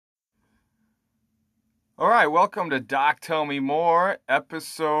All right, welcome to Doc Tell Me More,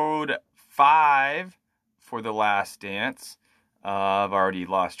 episode 5 for The Last Dance. I've already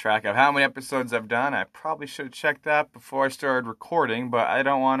lost track of how many episodes I've done. I probably should have checked that before I started recording, but I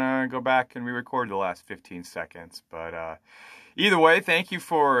don't want to go back and re-record the last 15 seconds. But either way, thank you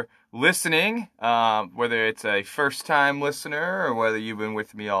for listening, whether it's a first-time listener or whether you've been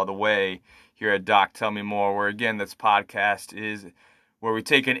with me all the way here at Doc Tell Me More, where, again, this podcast is where we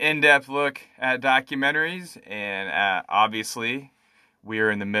take an in-depth look at documentaries, and obviously, we are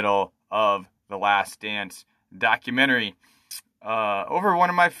in the middle of The Last Dance documentary. Over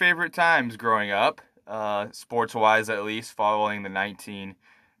one of my favorite times growing up, sports-wise at least, following the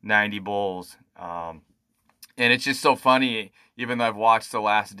 1990 Bulls. And it's just so funny, even though I've watched The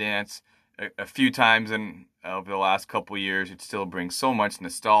Last Dance a few times over the last couple of years, it still brings so much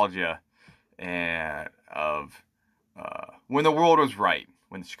nostalgia and of when the world was right,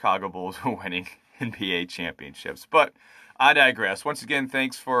 when the Chicago Bulls were winning NBA championships. But I digress. Once again,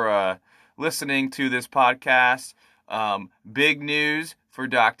 thanks for listening to this podcast. Big news for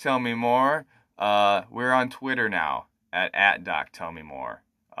Doc Tell Me More. We're on Twitter now at Doc Tell Me More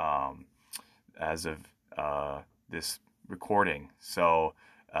as of this recording. So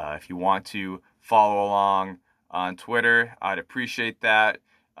if you want to follow along on Twitter, I'd appreciate that.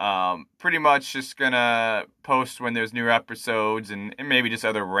 Pretty much just gonna post when there's new episodes and maybe just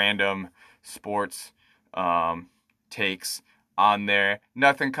other random sports takes on there.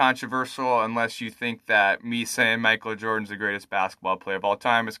 Nothing controversial unless you think that me saying Michael Jordan's the greatest basketball player of all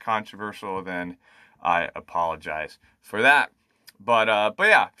time is controversial, then I apologize for that. But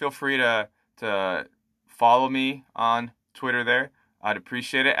yeah, feel free to follow me on Twitter there. I'd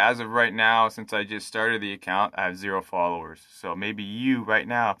appreciate it. As of right now, since I just started the account, I have 0 followers. So maybe you right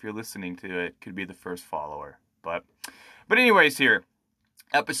now, if you're listening to it, could be the first follower. But anyways, here,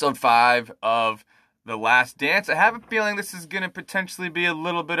 episode 5 of The Last Dance. I have a feeling this is going to potentially be a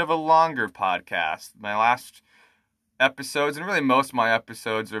little bit of a longer podcast. My last episodes, and really most of my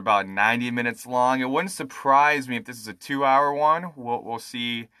episodes, are about 90 minutes long. It wouldn't surprise me if this is a 2-hour one. We'll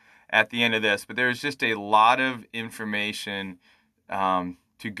see at the end of this. But there's just a lot of information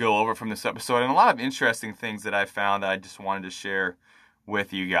to go over from this episode, and a lot of interesting things that I found that I just wanted to share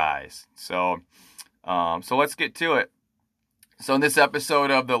with you guys. So let's get to it. So in this episode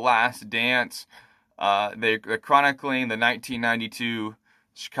of The Last Dance, they're chronicling the 1992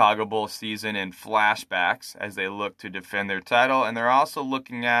 Chicago Bulls season in flashbacks as they look to defend their title, and they're also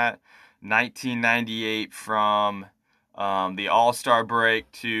looking at 1998 from the All-Star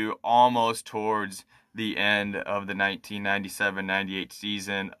break to almost towards the end of the 1997-98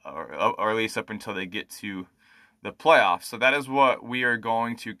 season, or at least up until they get to the playoffs. So that is what we are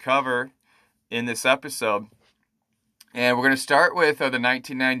going to cover in this episode. And we're going to start with the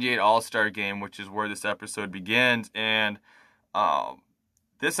 1998 All-Star Game, which is where this episode begins. And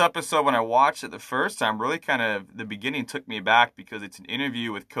this episode, when I watched it the first time, really kind of, the beginning took me back because it's an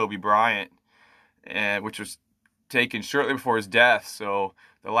interview with Kobe Bryant, which was taken shortly before his death. So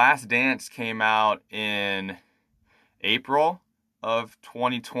The Last Dance came out in April of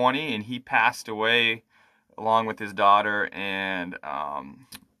 2020, and he passed away along with his daughter and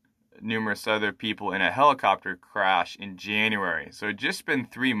numerous other people in a helicopter crash in January. So it had just been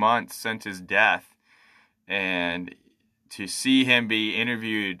 3 months since his death, and to see him be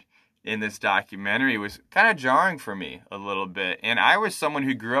interviewed in this documentary was kind of jarring for me a little bit. And I was someone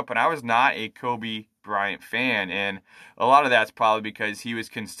who grew up, and I was not a Kobe Bryant fan, and a lot of that's probably because he was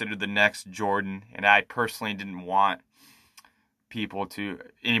considered the next Jordan, and I personally didn't want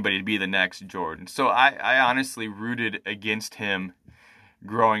anybody to be the next Jordan. So I honestly rooted against him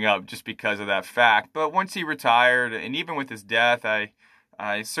growing up just because of that fact. But once he retired, and even with his death,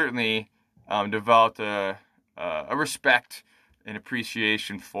 I certainly developed a respect and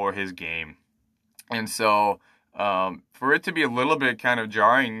appreciation for his game. And so for it to be a little bit kind of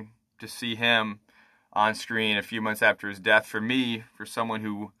jarring to see him on screen a few months after his death, for me, for someone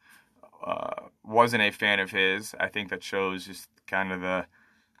who wasn't a fan of his, I think that shows just kind of the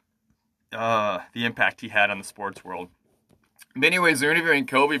impact he had on the sports world. But anyways, they're interviewing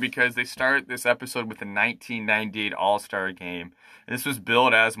Kobe because they start this episode with the 1998 All-Star Game. And this was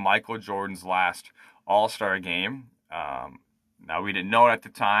billed as Michael Jordan's last All-Star Game. Now, we didn't know it at the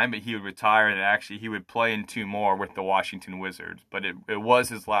time, but he would retire, and actually he would play in 2 more with the Washington Wizards. But it was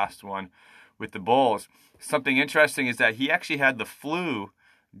his last one with the Bulls. Something interesting is that he actually had the flu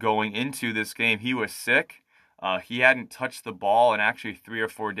going into this game. He was sick. He hadn't touched the ball in actually 3 or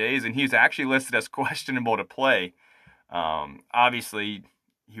 4 days, and he was actually listed as questionable to play. Obviously,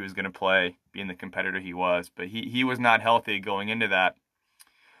 he was going to play, being the competitor he was, but he was not healthy going into that.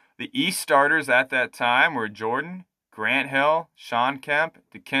 The East starters at that time were Jordan, Grant Hill, Shawn Kemp,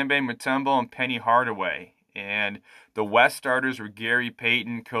 Dikembe Mutombo, and Penny Hardaway. And the West starters were Gary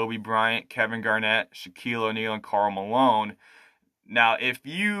Payton, Kobe Bryant, Kevin Garnett, Shaquille O'Neal, and Karl Malone. Now, if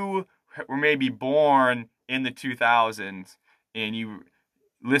you were maybe born in the 2000s and you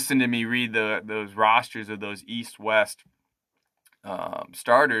listen to me read those rosters of those East-West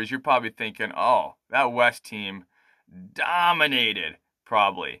starters, you're probably thinking, oh, that West team dominated,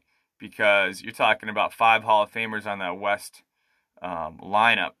 probably, because you're talking about 5 Hall of Famers on that West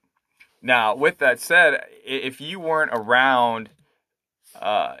lineup. Now, with that said, if you weren't around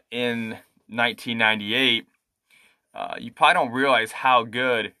in 1998, you probably don't realize how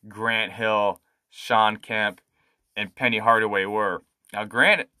good Grant Hill, Shawn Kemp, and Penny Hardaway were. Now,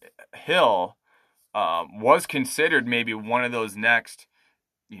 Grant Hill was considered maybe one of those next,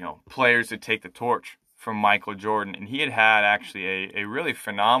 players to take the torch from Michael Jordan, and he had actually a really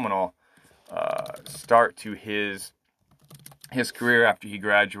phenomenal start to his career after he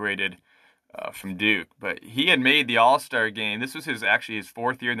graduated from Duke. But he had made the All-Star game. This was his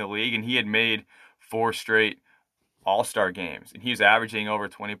 4th year in the league, and he had made 4 straight All-Star games, and he was averaging over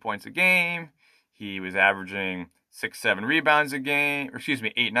 20 points a game. He was averaging 6-7 rebounds a game,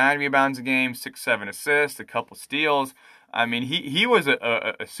 8-9 rebounds a game, 6-7 assists, a couple steals. I mean, he was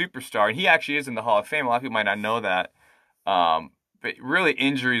a superstar, and he actually is in the Hall of Fame. A lot of people might not know that, but really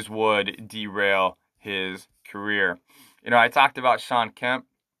injuries would derail his career. I talked about Shawn Kemp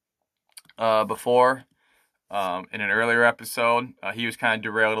before in an earlier episode. He was kind of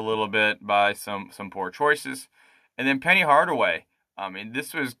derailed a little bit by some poor choices. And then Penny Hardaway.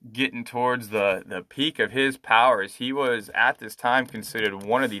 This was getting towards the peak of his powers. He was, at this time, considered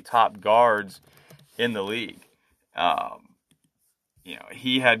one of the top guards in the league.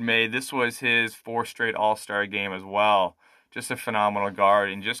 He had made, this was his 4th straight All-Star game as well. Just a phenomenal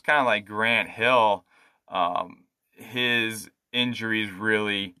guard. And just kind of like Grant Hill, his injuries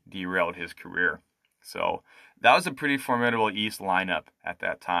really derailed his career. So that was a pretty formidable East lineup at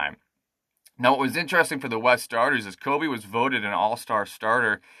that time. Now, what was interesting for the West starters is Kobe was voted an All-Star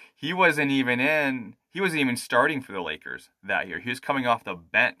starter. He wasn't even starting for the Lakers that year. He was coming off the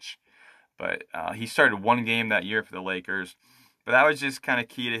bench, but he started 1 game that year for the Lakers. But that was just kind of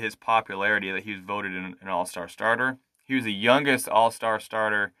key to his popularity, that he was voted an All-Star starter. He was the youngest All-Star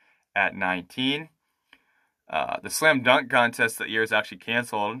starter at 19. The slam dunk contest that year is actually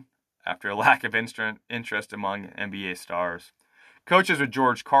canceled after a lack of interest among NBA stars. Coaches were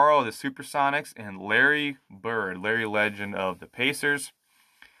George Karl of the Supersonics and Larry Bird, Larry Legend of the Pacers.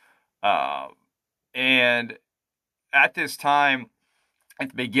 And at this time, at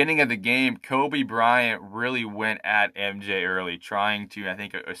the beginning of the game, Kobe Bryant really went at MJ early, trying to, I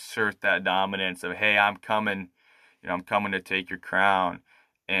think, assert that dominance of, hey, I'm coming to take your crown.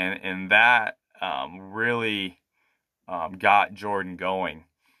 And that really got Jordan going.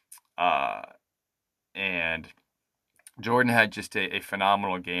 And Jordan had just a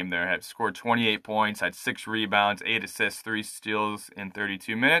phenomenal game there. Had scored 28 points, had 6 rebounds, 8 assists, 3 steals in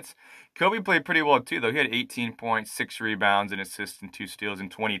 32 minutes. Kobe played pretty well too, though. He had 18 points, 6 rebounds, and assists, and 2 steals in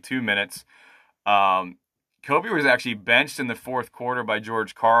 22 minutes. Kobe was actually benched in the 4th quarter by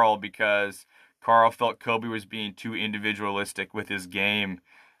George Karl because Karl felt Kobe was being too individualistic with his game.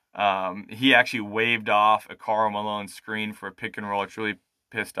 He actually waved off a Karl Malone screen for a pick and roll. It really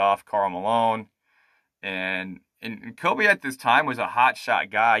pissed off Karl Malone. And Kobe at this time was a hot shot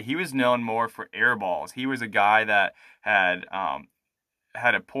guy. He was known more for air balls. He was a guy that had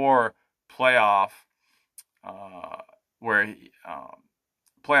a poor playoffs where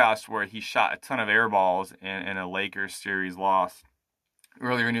he shot a ton of air balls in a Lakers series loss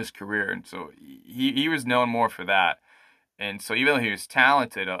earlier in his career, and so he was known more for that. And so even though he was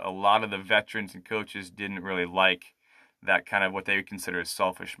talented, a lot of the veterans and coaches didn't really like that kind of what they would consider a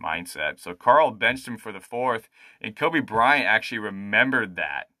selfish mindset. So Karl benched him for the 4th, and Kobe Bryant actually remembered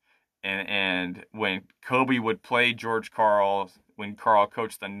that. And when Kobe would play George Karl, when Karl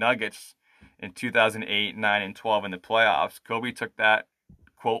coached the Nuggets in 2008, 9, and 12 in the playoffs, Kobe took that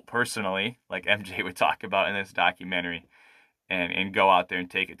quote personally, like MJ would talk about in this documentary, and go out there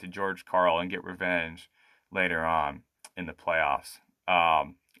and take it to George Karl and get revenge later on in the playoffs.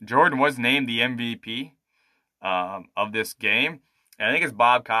 Jordan was named the MVP of this game. And I think it's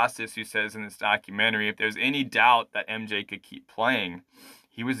Bob Costas who says in this documentary, if there's any doubt that MJ could keep playing,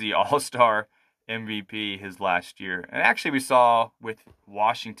 he was the All-Star MVP his last year. And actually we saw with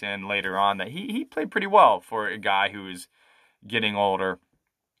Washington later on that he played pretty well for a guy who was getting older.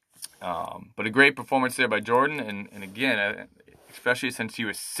 But a great performance there by Jordan. And again, especially since he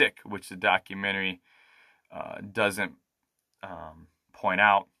was sick, which the documentary doesn't point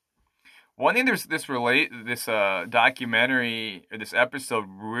out. One thing this documentary or this episode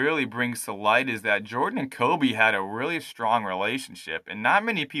really brings to light is that Jordan and Kobe had a really strong relationship, and not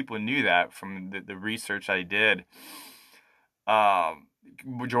many people knew that from the research I did. Um,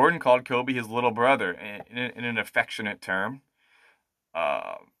 Jordan called Kobe his little brother in an affectionate term.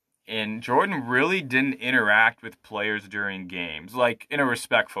 Uh, and Jordan really didn't interact with players during games, like in a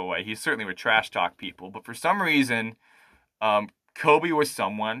respectful way. He certainly would trash talk people, but for some reason, Kobe was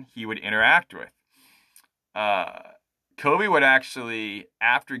someone he would interact with. Uh, Kobe would actually,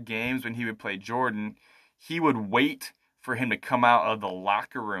 after games when he would play Jordan, he would wait for him to come out of the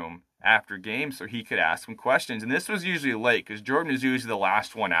locker room after games so he could ask him questions. And this was usually late because Jordan is usually the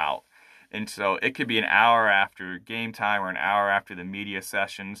last one out. And so it could be an hour after game time or an hour after the media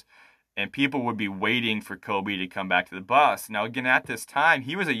sessions. And people would be waiting for Kobe to come back to the bus. Now, again, at this time,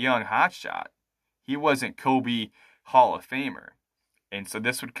 he was a young hotshot. He wasn't Kobe Hall of Famer. And so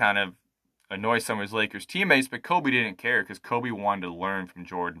this would kind of annoy some of his Lakers teammates, but Kobe didn't care because Kobe wanted to learn from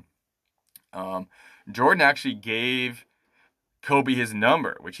Jordan. Jordan actually gave Kobe his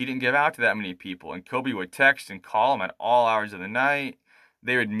number, which he didn't give out to that many people. And Kobe would text and call him at all hours of the night.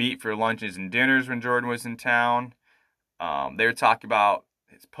 They would meet for lunches and dinners when Jordan was in town. They would talk about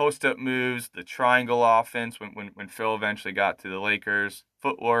his post-up moves, the triangle offense when Phil eventually got to the Lakers,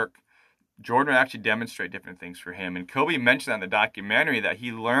 footwork. Jordan would actually demonstrate different things for him. And Kobe mentioned in the documentary that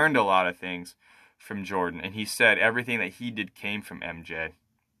he learned a lot of things from Jordan. And he said everything that he did came from MJ.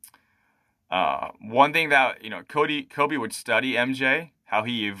 One thing that, Kobe would study MJ, how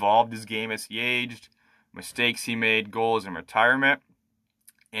he evolved his game as he aged, mistakes he made, goals, and retirement.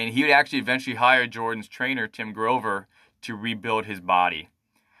 And he would actually eventually hire Jordan's trainer, Tim Grover, to rebuild his body.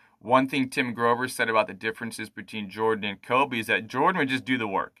 One thing Tim Grover said about the differences between Jordan and Kobe is that Jordan would just do the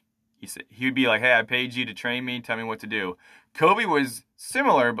work. He would be like, hey, I paid you to train me, tell me what to do. Kobe was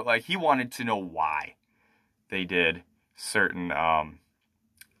similar, but he wanted to know why they did certain,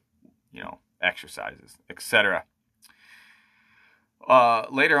 exercises, etc.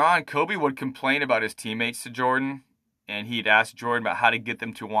 Later on, Kobe would complain about his teammates to Jordan, and he'd ask Jordan about how to get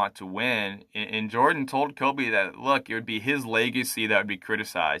them to want to win. And Jordan told Kobe that, look, it would be his legacy that would be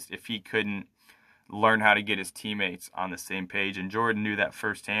criticized if he couldn't learn how to get his teammates on the same page. And Jordan knew that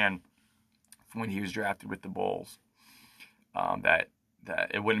firsthand when he was drafted with the Bulls, that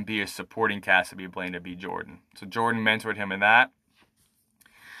it wouldn't be a supporting cast to be blamed to be Jordan. So Jordan mentored him in that.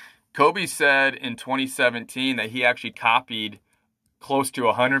 Kobe said in 2017 that he actually copied close to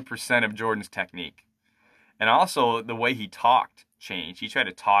 100% of Jordan's technique. And also the way he talked changed. He tried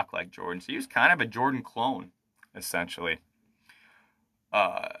to talk like Jordan. So he was kind of a Jordan clone, essentially.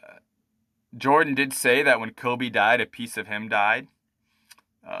 Jordan did say that when Kobe died, a piece of him died.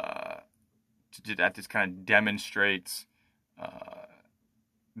 That just kind of demonstrates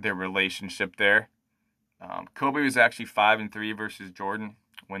their relationship there. Kobe was actually 5-3 versus Jordan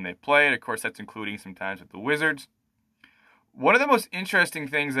when they played. Of course, that's including some times with the Wizards. One of the most interesting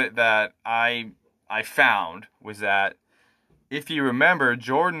things that I found was that if you remember,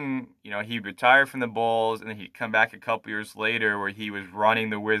 Jordan, he'd retire from the Bulls and then he'd come back a couple years later where he was running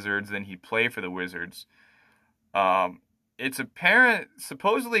the Wizards, then he'd play for the Wizards. It's apparent,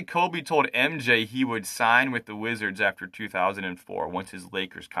 supposedly Kobe told MJ he would sign with the Wizards after 2004 once his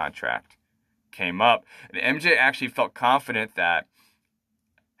Lakers contract came up. And MJ actually felt confident that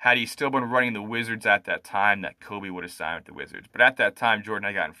had he still been running the Wizards at that time, that Kobe would have signed with the Wizards. But at that time, Jordan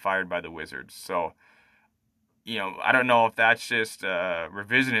had gotten fired by the Wizards. So, I don't know if that's just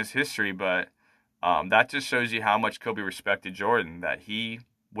revisionist history, but that just shows you how much Kobe respected Jordan, that he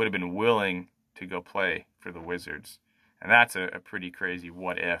would have been willing to go play for the Wizards. And that's a pretty crazy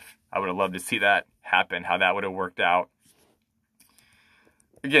what if. I would have loved to see that happen, how that would have worked out.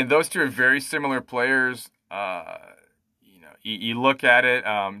 Again, those two are very similar players. You look at it,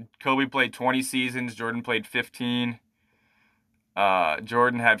 Kobe played 20 seasons, Jordan played 15.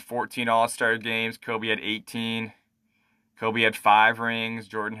 Jordan had 14 All-Star games, Kobe had 18. Kobe had 5 rings,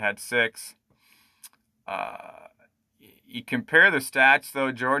 Jordan had 6. You compare the stats,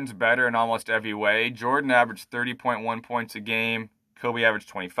 though, Jordan's better in almost every way. Jordan averaged 30.1 points a game. Kobe averaged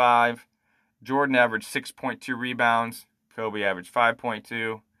 25. Jordan averaged 6.2 rebounds. Kobe averaged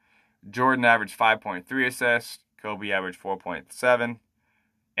 5.2. Jordan averaged 5.3 assists. Kobe averaged 4.7.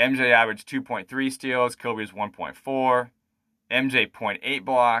 MJ averaged 2.3 steals. Kobe was 1.4. MJ 0.8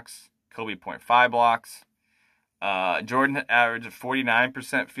 blocks. Kobe 0.5 blocks. Jordan averaged a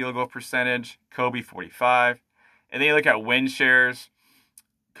 49% field goal percentage. Kobe 45%. And then you look at win shares.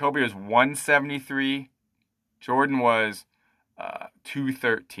 Kobe was 173. Jordan was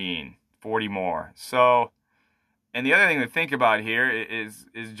 213, 40 more. So And the other thing to think about here is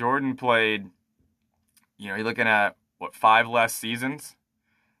Jordan played, you're looking at, what, 5 less seasons?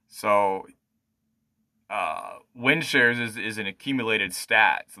 So win shares is an accumulated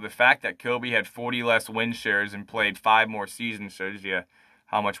stat. So the fact that Kobe had 40 less win shares and played 5 more seasons shows you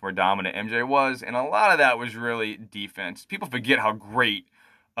how much more dominant MJ was. And a lot of that was really defense. People forget how great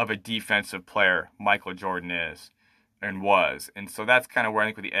of a defensive player Michael Jordan is and was. And so that's kind of where I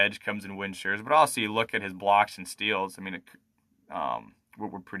think where the edge comes in win shares. But also you look at his blocks and steals. I mean,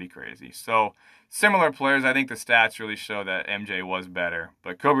 we're pretty crazy. So similar players, I think the stats really show that MJ was better.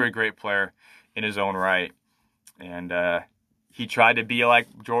 But Kobe, a great player in his own right. And he tried to be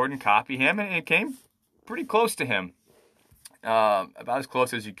like Jordan, copy him, and it came pretty close to him. About as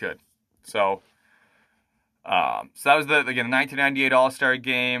close as you could. So that was the 1998 All-Star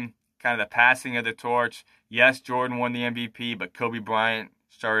game, kind of the passing of the torch. Yes, Jordan won the MVP, but Kobe Bryant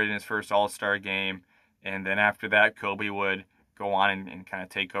started in his first All-Star game. And then after that, Kobe would go on and kind of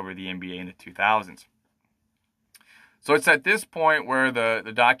take over the NBA in the 2000s. So it's at this point where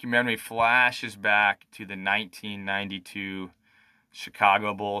the documentary flashes back to the 1992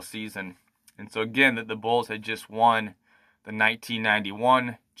 Chicago Bulls season. And so again, the Bulls had just won the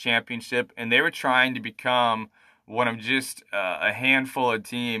 1991 championship, and they were trying to become one of just a handful of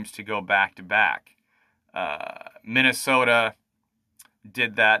teams to go back-to-back. Minnesota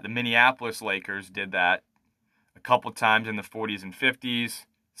did that. The Minneapolis Lakers did that a couple times in the 40s and 50s.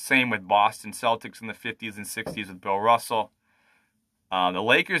 Same with Boston Celtics in the 50s and 60s with Bill Russell. The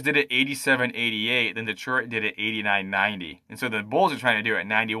Lakers did it 87-88, then Detroit did it 89-90. And so the Bulls are trying to do it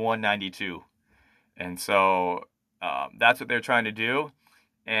 91-92. And so that's what they're trying to do.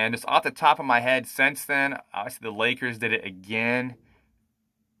 And just off the top of my head, since then, obviously the Lakers did it again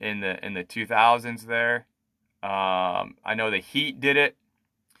in the 2000s there. I know the Heat did it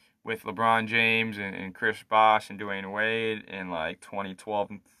with LeBron James and Chris Bosh and Dwayne Wade in like 2012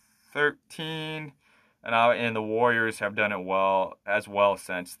 and 13. And the Warriors have done it as well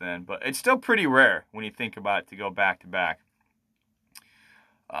since then. But it's still pretty rare when you think about it to go back-to-back.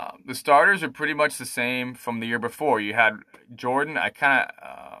 The starters are pretty much the same from the year before. You had Jordan.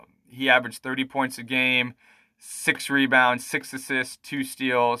 He averaged 30 points a game, 6 rebounds, 6 assists, 2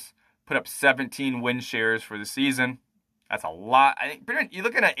 steals, put up 17 win shares for the season. That's a lot. I think pretty much, you're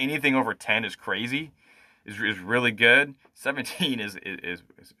looking at anything over 10 is crazy, is really good. 17 is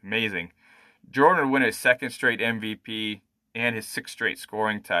amazing. Jordan would win his 2nd straight MVP and his 6th straight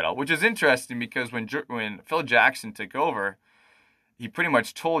scoring title, which is interesting because when Phil Jackson took over, he pretty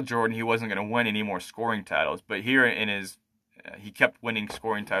much told Jordan he wasn't going to win any more scoring titles. But here he kept winning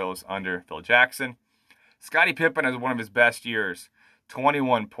scoring titles under Phil Jackson. Scottie Pippen has one of his best years.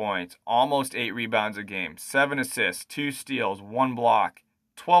 21 points, almost 8 rebounds a game, 7 assists, 2 steals, 1 block,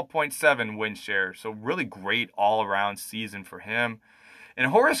 12.7 win share. So really great all-around season for him. And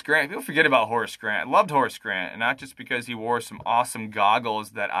Horace Grant, people forget about Horace Grant. I loved Horace Grant, and not just because he wore some awesome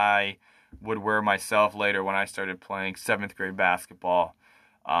goggles that I would wear myself later when I started playing 7th grade basketball.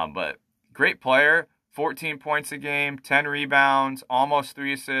 But great player, 14 points a game, 10 rebounds, almost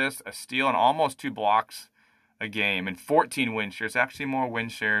 3 assists, a steal, and almost 2 blocks a game, and 14 win shares, actually more win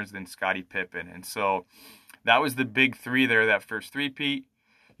shares than Scottie Pippen. And so that was the big 3 there, that first three-peat.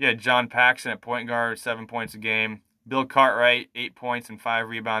 You had John Paxson at point guard, 7 points a game. Bill Cartwright, 8 points and 5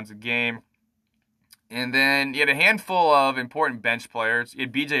 rebounds a game. And then you had a handful of important bench players. You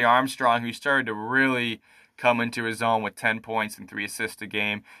had B.J. Armstrong, who started to really come into his own with 10 points and 3 assists a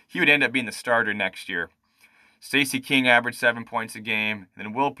game. He would end up being the starter next year. Stacey King averaged 7 points a game. And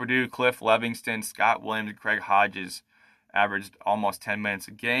then Will Perdue, Cliff Levingston, Scott Williams, and Craig Hodges averaged almost 10 minutes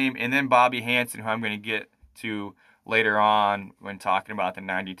a game. And then Bobby Hansen, who I'm going to get to later on when talking about the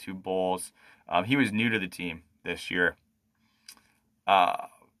 92 Bulls. He was new to the team this year.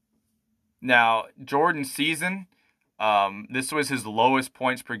 Now, Jordan's season, this was his lowest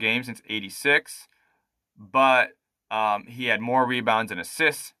points per game since 86. But he had more rebounds and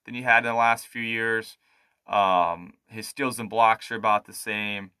assists than he had in the last few years. His steals and blocks are about the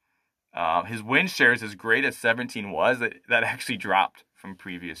same. His win shares, as great as 17 was, that actually dropped from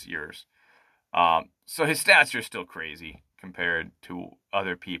previous years. So his stats are still crazy compared to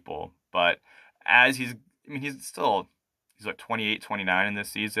other people. But as he's like 28, 29 in this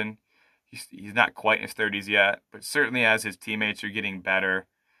season. He's not quite in his 30s yet, but certainly as his teammates are getting better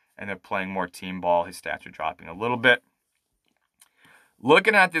and they're playing more team ball, his stats are dropping a little bit.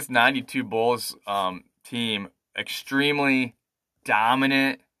 Looking at this 92 Bulls team, extremely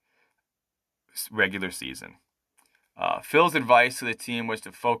dominant regular season. Phil's advice to the team was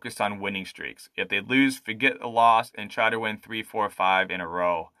to focus on winning streaks. If they lose, forget the loss and try to win 3, 4, 5 in a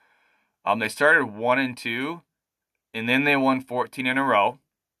row. They started 1-2 and then they won 14 in a row.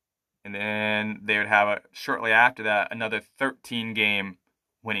 And then they would have, shortly after that, another 13-game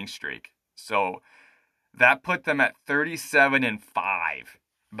winning streak. So that put them at 37-5,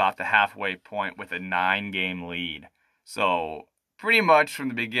 about the halfway point, with a 9-game lead. So pretty much from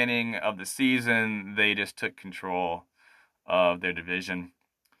the beginning of the season, they just took control of their division.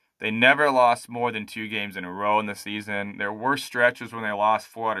 They never lost more than 2 games in a row in the season. Their worst stretches when they lost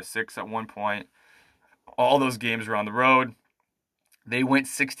 4 out of 6 at one point. All those games were on the road. They went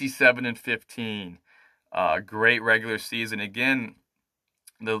 67-15. Great regular season. Again,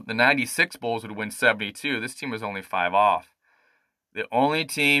 the 96 Bulls would win 72. This team was only 5 off. The only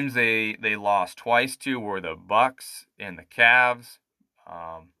teams they lost twice to were the Bucks and the Cavs.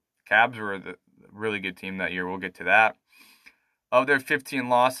 Cavs were the really good team that year. We'll get to that. Of their 15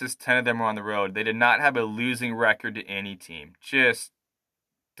 losses, 10 of them were on the road. They did not have a losing record to any team. Just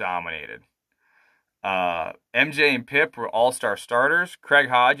dominated. MJ and Pip were all-star starters. Craig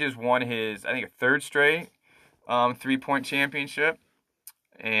Hodges won his, I think, a 3rd straight 3-point championship.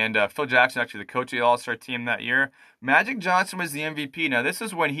 And Phil Jackson, actually the coach of the all-star team that year. Magic Johnson was the MVP. Now, this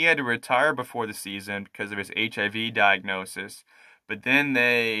is when he had to retire before the season because of his HIV diagnosis. But then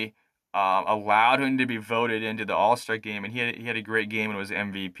they allowed him to be voted into the all-star game, and he had a great game and was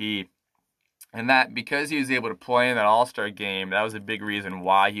MVP. And that, because he was able to play in that all-star game, that was a big reason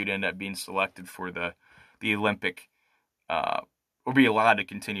why he'd end up being selected for the Olympic, or be allowed to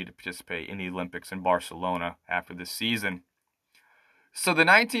continue to participate in the Olympics in Barcelona after this season. So the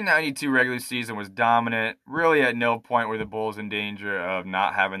 1992 regular season was dominant. Really at no point were the Bulls in danger of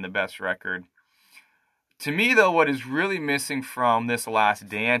not having the best record. To me, though, what is really missing from this Last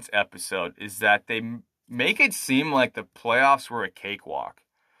Dance episode is that they make it seem like the playoffs were a cakewalk.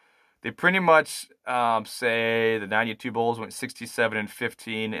 They pretty much say the 92 Bulls went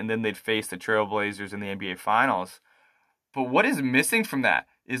 67-15, and then they'd face the Trailblazers in the NBA Finals. But what is missing from that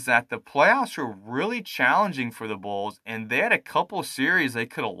is that the playoffs were really challenging for the Bulls, and they had a couple series they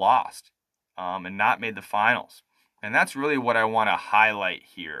could have lost and not made the finals. And that's really what I want to highlight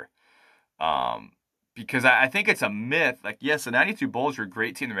here. Because I think it's a myth. Like, yes, the 92 Bulls were a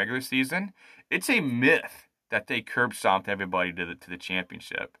great team in the regular season. It's a myth that they curb stomped everybody to the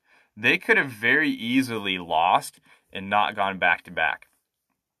championship. They could have very easily lost and not gone back-to-back.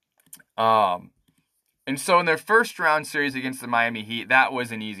 And so in their first round series against the Miami Heat, that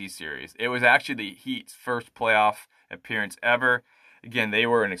was an easy series. It was actually the Heat's first playoff appearance ever. Again, they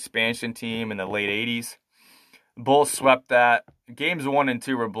were an expansion team in the late 80s. The Bulls swept that. Games 1 and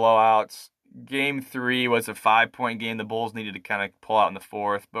 2 were blowouts. Game 3 was a 5-point game. The Bulls needed to kind of pull out in the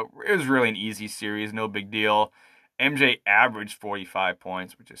 4th, but it was really an easy series, no big deal. MJ averaged 45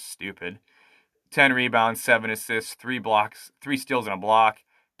 points, which is stupid. 10 rebounds, 7 assists, 3 blocks, 3 steals and a block.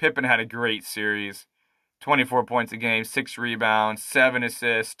 Pippen had a great series. 24 points a game, 6 rebounds, 7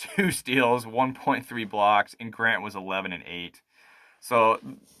 assists, 2 steals, 1.3 blocks, and Grant was 11-8. So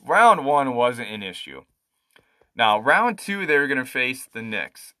round 1 wasn't an issue. Now, round 2, they were going to face the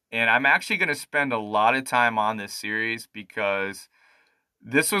Knicks. And I'm actually going to spend a lot of time on this series because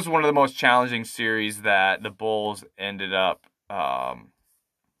this was one of the most challenging series that the Bulls ended up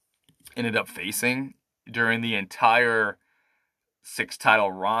facing during the entire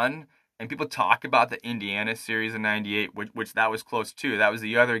 6-title run. And people talk about the Indiana series in 98, which that was close too. That was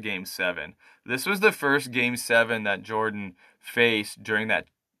the other Game 7. This was the first Game 7 that Jordan faced during that,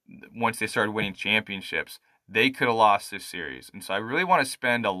 once they started winning championships. They could have lost this series. And so I really want to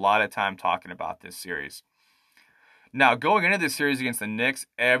spend a lot of time talking about this series. Now, going into this series against the Knicks,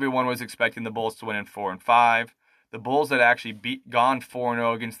 everyone was expecting the Bulls to win in 4 and 5. The Bulls had actually gone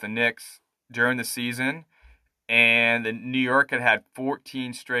 4-0 against the Knicks during the season. And New York had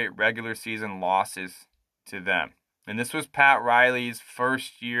 14 straight regular season losses to them. And this was Pat Riley's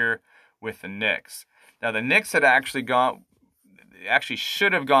first year with the Knicks. Now, the Knicks had actually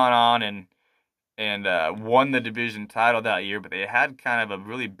should have gone on and won the division title that year, but they had kind of a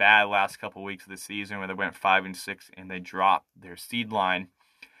really bad last couple weeks of the season where they went 5-6 and they dropped their seed line.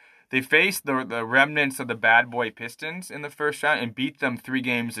 They faced the remnants of the Bad Boy Pistons in the first round and beat them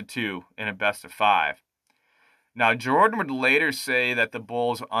 3-2 in a best of 5. Now, Jordan would later say that the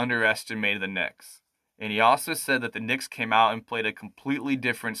Bulls underestimated the Knicks. And he also said that the Knicks came out and played a completely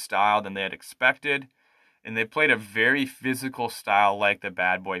different style than they had expected. And they played a very physical style like the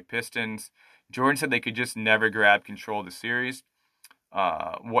Bad Boy Pistons. Jordan said they could just never grab control of the series.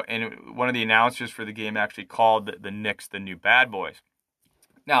 And one of the announcers for the game actually called the Knicks the new Bad Boys.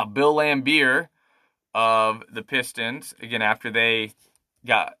 Now, Bill Laimbeer of the Pistons, again, after they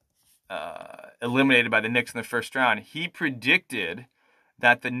got eliminated by the Knicks in the first round, he predicted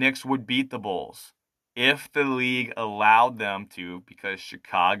that the Knicks would beat the Bulls if the league allowed them to, because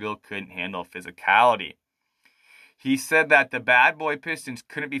Chicago couldn't handle physicality. He said that the bad boy Pistons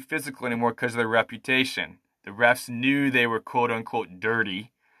couldn't be physical anymore because of their reputation. The refs knew they were quote-unquote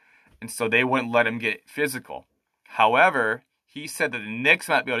dirty, and so they wouldn't let them get physical. However, he said that the Knicks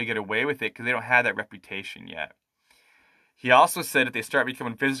might be able to get away with it because they don't have that reputation yet. He also said if they start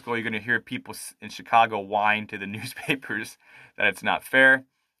becoming physical, you're going to hear people in Chicago whine to the newspapers that it's not fair.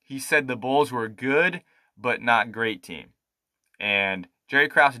 He said the Bulls were a good but not great team. And Jerry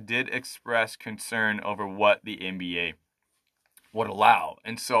Krause did express concern over what the NBA would allow.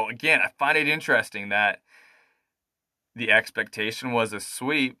 And so, again, I find it interesting that the expectation was a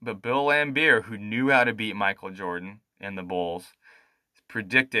sweep, but Bill Laimbeer, who knew how to beat Michael Jordan and the Bulls,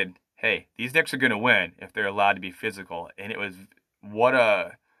 predicted, hey, these Knicks are going to win if they're allowed to be physical. And it was what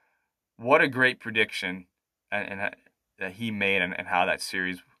a great prediction and that he made and how that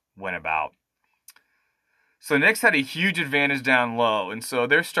series went about. So the Knicks had a huge advantage down low, and so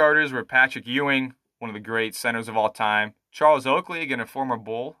their starters were Patrick Ewing, one of the great centers of all time, Charles Oakley, again a former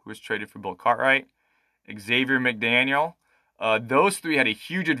Bull who was traded for Bill Cartwright, Xavier McDaniel. Those three had a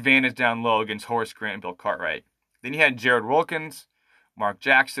huge advantage down low against Horace Grant and Bill Cartwright. Then you had Jared Wilkins, Mark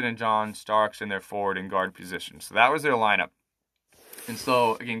Jackson, and John Starks in their forward and guard positions. So that was their lineup. And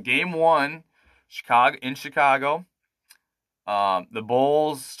so, again, game one, Chicago, the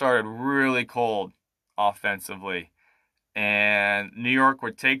Bulls started really cold offensively. And New York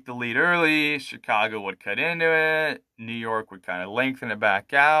would take the lead early. Chicago would cut into it. New York would kind of lengthen it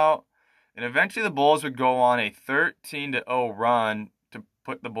back out. And eventually the Bulls would go on a 13-0 run to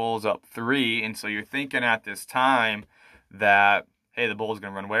put the Bulls up 3. And so you're thinking at this time that, hey, the Bulls are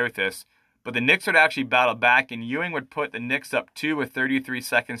going to run away with this. But the Knicks would actually battle back, and Ewing would put the Knicks up 2 with 33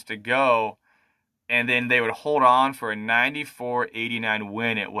 seconds to go. And then they would hold on for a 94-89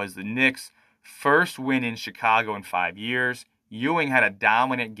 win. It was the Knicks' first win in Chicago in 5 years. Ewing had a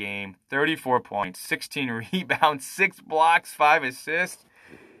dominant game, 34 points, 16 rebounds, 6 blocks, 5 assists.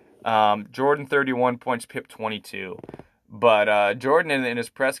 Jordan 31 points, Pip 22. But Jordan in his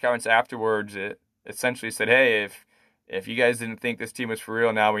press conference afterwards essentially said, hey, if you guys didn't think this team was for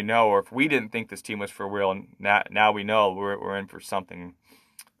real, now we know. Or if we didn't think this team was for real, now we know we're in for something,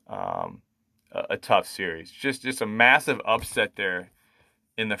 a tough series. Just a massive upset there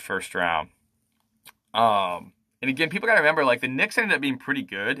in the first round. And again, people got to remember, like, the Knicks ended up being pretty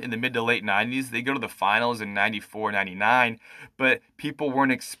good in the mid to late 90s. They go to the finals in 94, 99, but people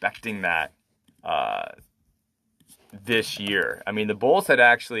weren't expecting that this year. I mean, the Bulls had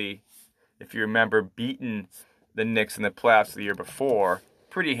actually, if you remember, beaten the Knicks in the playoffs the year before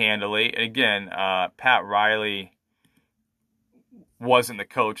pretty handily. And again, Pat Riley wasn't the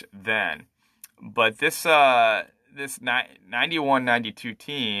coach then. But this 91-92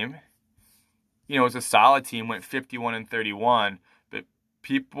 team, you know, it was a solid team, went 51-31, but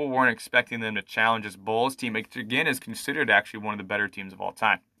people weren't expecting them to challenge this Bulls team, which again is considered actually one of the better teams of all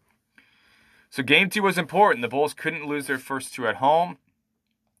time. So game 2 was important. The Bulls couldn't lose their first 2 at home.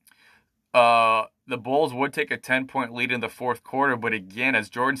 The Bulls would take a 10-point lead in the fourth quarter, but again, as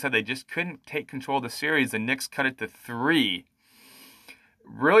Jordan said, they just couldn't take control of the series. The Knicks cut it to 3.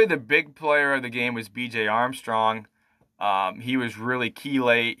 Really, the big player of the game was B.J. Armstrong. He was really key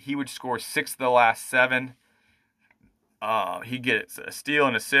late. He would score 6 of the last 7. He'd get a steal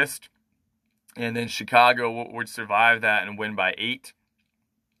and assist. And then Chicago would survive that and win by 8.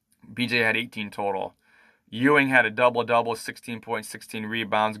 BJ had 18 total. Ewing had a double-double, 16 points, 16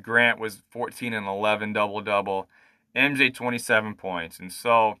 rebounds. Grant was 14 and 11, double-double. MJ, 27 points. And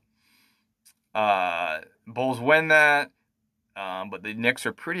so, Bulls win that. But the Knicks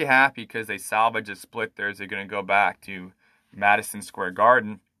are pretty happy because they salvaged a split there as they're going to go back to Madison Square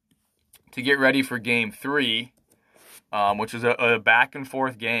Garden to get ready for Game 3, which was a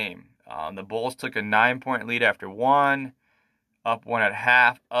back-and-forth game. The Bulls took a 9-point lead after 1, up 1 at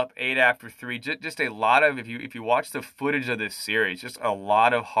half, up 8 after 3. Just a lot of, if you watch the footage of this series, just a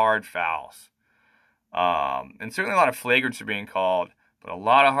lot of hard fouls. And certainly a lot of flagrants are being called, but a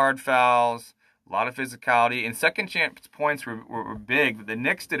lot of hard fouls. A lot of physicality, and second chance points were big. But the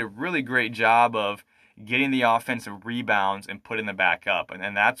Knicks did a really great job of getting the offensive rebounds and putting them back up.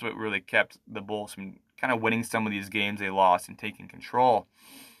 And that's what really kept the Bulls from kind of winning some of these games they lost and taking control.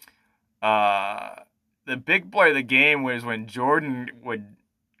 The big play of the game was when Jordan would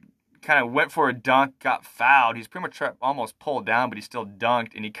kind of went for a dunk, got fouled. He's pretty much almost pulled down, but he still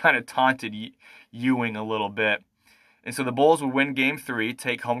dunked, and he kind of taunted Ewing a little bit. And so the Bulls would win Game 3,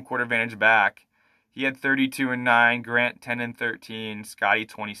 take home court advantage back. He had 32 and 9, Grant 10 and 13, Scotty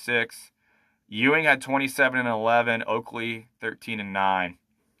 26. Ewing had 27 and 11, Oakley 13 and 9.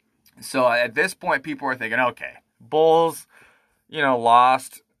 So at this point, people are thinking, okay, Bulls,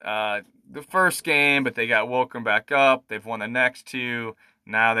 lost the first game, but they got woken back up. They've won the next two.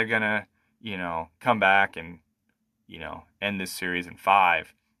 Now they're going to, come back and, end this series in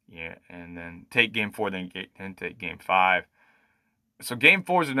 5. Yeah, and then take game 4, then take game 5. So game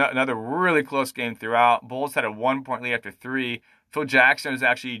 4 is another really close game throughout. Bulls had a 1-point lead after 3. Phil Jackson was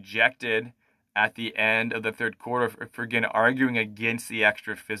actually ejected at the end of the third quarter for again arguing against the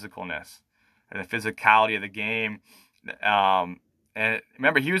extra physicalness and the physicality of the game. And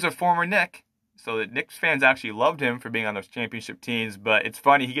remember, he was a former Knick, so the Knicks fans actually loved him for being on those championship teams. But it's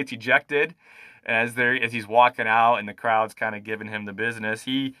funny, he gets ejected as he's walking out and the crowd's kind of giving him the business.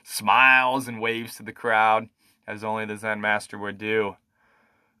 He smiles and waves to the crowd as only the Zen Master would do.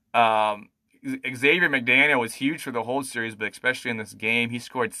 Xavier McDaniel was huge for the whole series, but especially in this game. He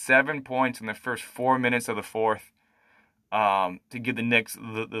scored 7 points in the first 4 minutes of the fourth to give the Knicks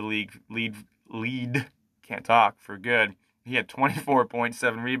the lead. Can't talk for good. He had 24 points,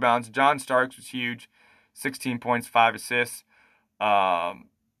 7 rebounds. John Starks was huge, 16 points, 5 assists.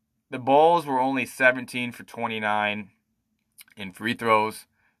 The Bulls were only 17 for 29 in free throws.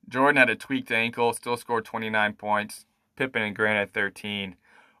 Jordan had a tweaked ankle, still scored 29 points. Pippen and Grant had 13.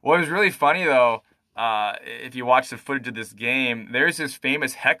 What was really funny, though, if you watch the footage of this game, there's this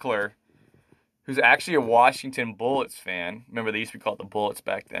famous heckler who's actually a Washington Bullets fan. Remember, they used to be called the Bullets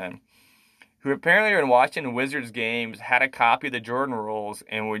back then. Who apparently, when watching Wizards games, had a copy of the Jordan Rules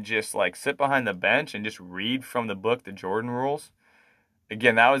and would just sit behind the bench and just read from the book the Jordan Rules.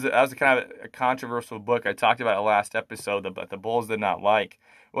 Again, that was a kind of a controversial book. I talked about it last episode, but the Bulls did not like.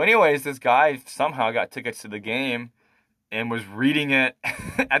 Well, anyways, this guy somehow got tickets to the game and was reading it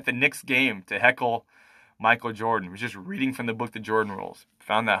at the Knicks game to heckle Michael Jordan. He was just reading from the book the Jordan Rules.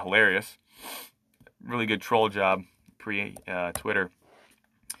 Found that hilarious. Really good troll job pre-Twitter.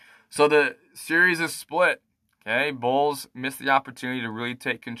 So the series is split. Okay, Bulls missed the opportunity to really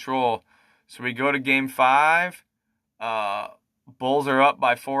take control. So we go to game 5. Bulls are up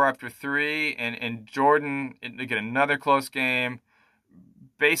by 4 after 3, and Jordan, they get another close game.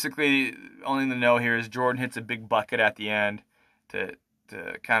 Basically, only the know here is Jordan hits a big bucket at the end to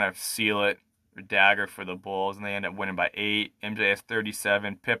kind of seal it, or dagger for the Bulls, and they end up winning by 8. MJ has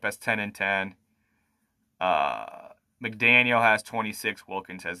 37, Pip has 10 and 10. McDaniel has 26,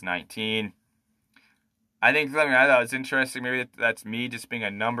 Wilkins has 19. I think something I thought was interesting, maybe that's me just being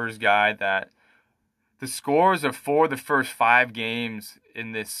a numbers guy, that the scores of 4 of the first 5 games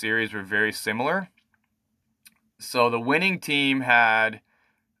in this series were very similar. So the winning team had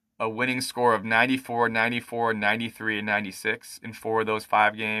a winning score of 94, 94, 93, and 96 in 4 of those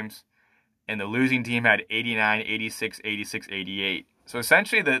 5 games. And the losing team had 89, 86, 86, 88. So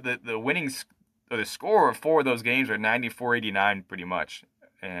essentially the winning or the score of 4 of those games are 94, 89 pretty much.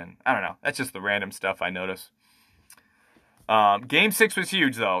 And I don't know. That's just the random stuff I notice. Game 6 was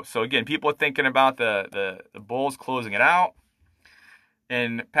huge, though. So, again, people are thinking about the Bulls closing it out.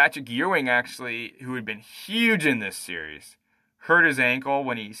 And Patrick Ewing, actually, who had been huge in this series, hurt his ankle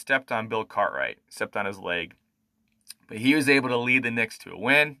when he stepped on Bill Cartwright, stepped on his leg. But he was able to lead the Knicks to a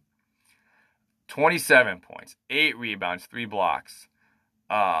win. 27 points, 8 rebounds, 3 blocks.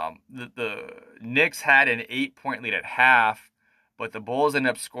 The Knicks had an 8-point lead at half, but the Bulls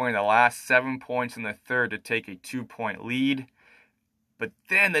ended up scoring the last 7 points in the third to take a 2-point lead. But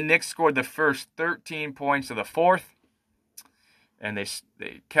then the Knicks scored the first 13 points of the fourth, and they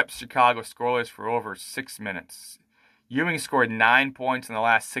kept Chicago scoreless for over 6 minutes. Ewing scored 9 points in the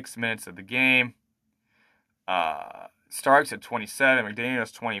last 6 minutes of the game. Starks had 27, McDaniel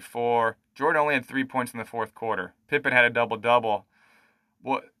has 24. Jordan only had 3 points in the fourth quarter. Pippen had a double-double.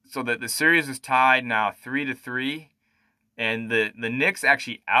 So the series is tied now 3-3, and the Knicks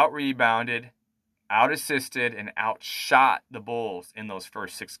actually out-rebounded, out-assisted, and outshot the Bulls in those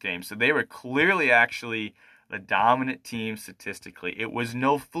first 6 games. So they were clearly actually the dominant team statistically. It was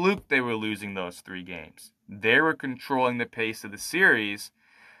no fluke they were losing those 3 games. They were controlling the pace of the series,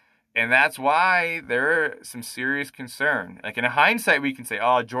 and that's why there's some serious concern. Like, in hindsight, we can say,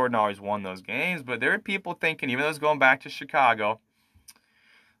 oh, Jordan always won those games, but there are people thinking, even though it's going back to Chicago,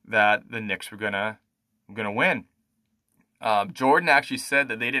 that the Knicks were gonna win. Jordan actually said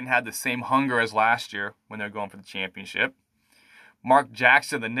that they didn't have the same hunger as last year when they were going for the championship. Mark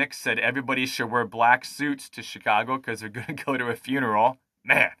Jackson of the Knicks said everybody should wear black suits to Chicago because they're going to go to a funeral.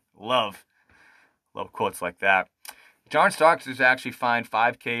 Man, love quotes like that. John Starks was actually fined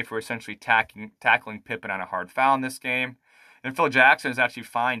 $5,000 for essentially tackling Pippen on a hard foul in this game. And Phil Jackson is actually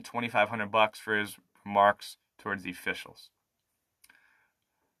fined $2,500 for his remarks towards the officials.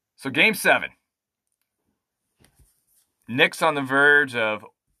 So game 7. Knicks on the verge of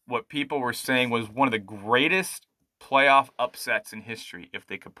what people were saying was one of the greatest playoff upsets in history if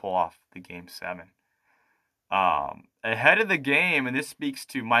they could pull off the Game 7. Ahead of the game, and this speaks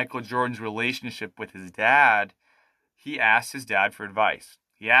to Michael Jordan's relationship with his dad, he asked his dad for advice.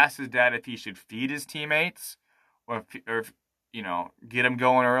 He asked his dad if he should feed his teammates or if get them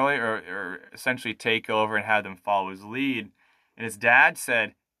going early or essentially take over and have them follow his lead. And his dad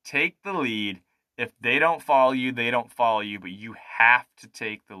said, take the lead. If they don't follow you, they don't follow you, but you have to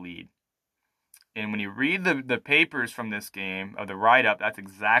take the lead. And when you read the papers from this game, of the write-up, that's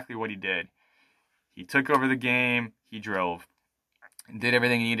exactly what he did. He took over the game, he drove, and did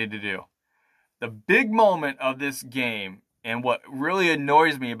everything he needed to do. The big moment of this game, and what really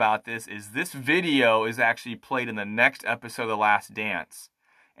annoys me about this, is this video is actually played in the next episode of The Last Dance.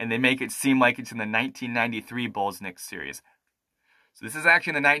 And they make it seem like it's in the 1993 Bulls-Knicks series. So this is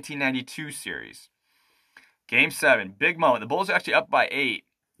actually in the 1992 series. Game 7, big moment. The Bulls are actually up by 8.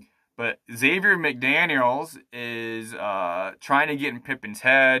 But Xavier McDaniels is trying to get in Pippen's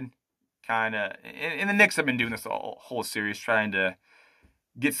head. And the Knicks have been doing this whole series, trying to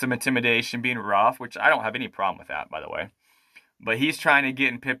get some intimidation, being rough, which I don't have any problem with that, by the way. But he's trying to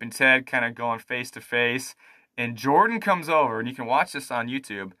get in Pippen's head, kind of going face to face. And Jordan comes over, and you can watch this on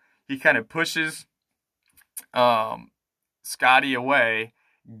YouTube. He kind of pushes Scottie away,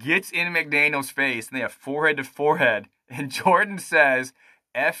 gets in McDaniels' face, and they have forehead to forehead. And Jordan says,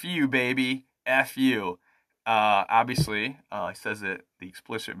 F you, baby, F you. Obviously, he says it, the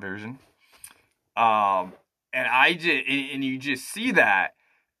explicit version. And you just see that,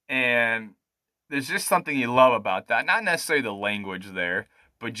 and there's just something you love about that. Not necessarily the language there,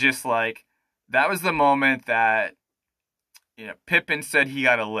 but just like, that was the moment that, Pippen said he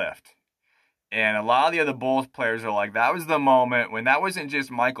got a lift. And a lot of the other Bulls players are like, that was the moment when that wasn't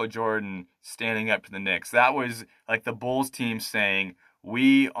just Michael Jordan standing up to the Knicks. That was like the Bulls team saying,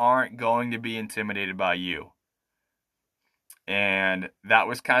 we aren't going to be intimidated by you. And that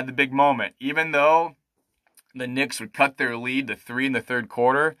was kind of the big moment. Even though the Knicks would cut their lead to 3 in the third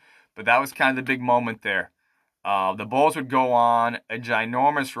quarter, but that was kind of the big moment there. The Bulls would go on a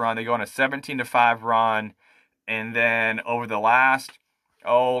ginormous run. They go on a 17-5 run. And then over the last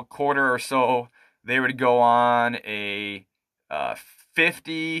quarter or so, they would go on a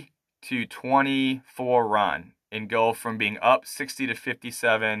 50-24 run and go from being up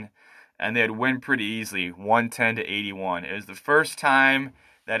 60-57, and they'd win pretty easily, 110-81. It was the first time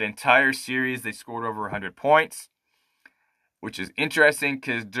that entire series they scored over 100 points, which is interesting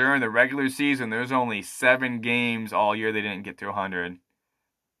because during the regular season, there's only 7 games all year they didn't get to 100.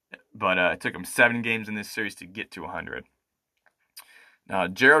 But it took them 7 games in this series to get to 100. Now,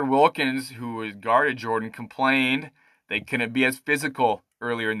 Gerald Wilkins, who guarded Jordan, complained they couldn't be as physical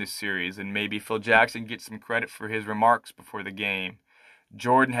earlier in this series, and maybe Phil Jackson gets some credit for his remarks before the game.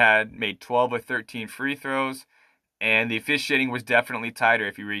 Jordan had made 12 of 13 free throws, and the officiating was definitely tighter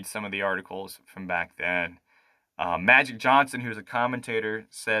if you read some of the articles from back then. Magic Johnson, who was a commentator,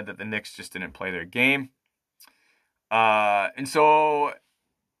 said that the Knicks just didn't play their game. And so,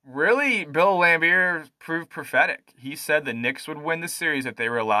 really, Bill Laimbeer proved prophetic. He said the Knicks would win the series if they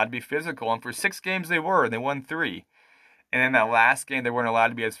were allowed to be physical, and for 6 games they were, and they won 3. And in that last game, they weren't allowed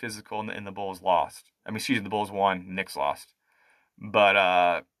to be as physical, and the Bulls lost. The Bulls won, the Knicks lost.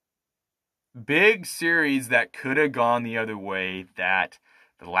 But big series that could have gone the other way that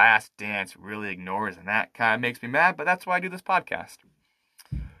The Last Dance really ignores, and that kind of makes me mad, but that's why I do this podcast.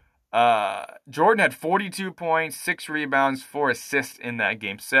 Jordan had 42 points, 6 rebounds, 4 assists in that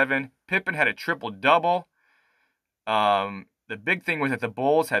Game 7. Pippen had a triple-double. The big thing was that the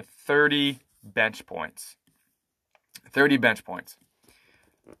Bulls had 30 bench points. 30 bench points.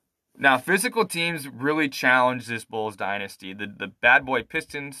 Now, physical teams really challenged this Bulls dynasty. The bad boy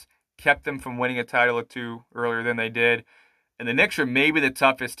Pistons kept them from winning a title or 2 earlier than they did. And the Knicks are maybe the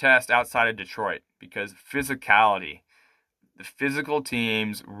toughest test outside of Detroit because physicality. The physical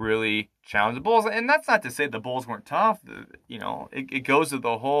teams really challenged the Bulls. And that's not to say the Bulls weren't tough. It goes to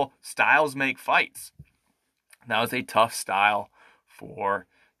the whole styles make fights. That was a tough style for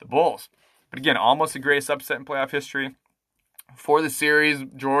the Bulls. But again, almost the greatest upset in playoff history. For the series,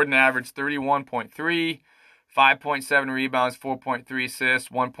 Jordan averaged 31.3, 5.7 rebounds, 4.3 assists,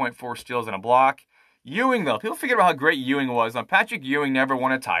 1.4 steals, and a block. Ewing, though, people forget about how great Ewing was. Patrick Ewing never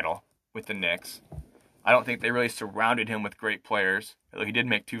won a title with the Knicks. I don't think they really surrounded him with great players, although he did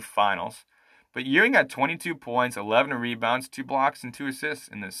make 2 finals. But Ewing had 22 points, 11 rebounds, 2 blocks, and 2 assists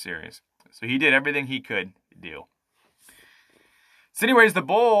in this series. So he did everything he could do. So anyways, the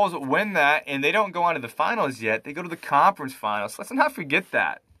Bulls win that, and they don't go on to the finals yet. They go to the conference finals. Let's not forget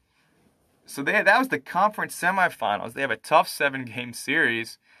that. So that was the conference semifinals. They have a tough 7-game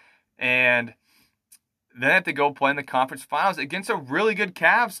series. And then they have to go play in the conference finals against a really good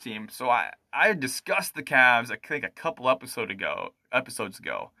Cavs team. So I discussed the Cavs, I think, a couple episodes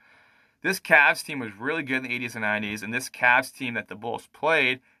ago. This Cavs team was really good in the 80s and 90s, and this Cavs team that the Bulls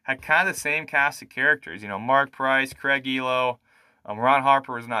played had kind of the same cast of characters. You know, Mark Price, Craig Elo, Ron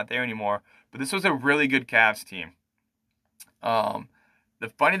Harper was not there anymore, but this was a really good Cavs team. The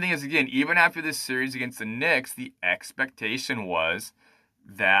funny thing is, again, even after this series against the Knicks, the expectation was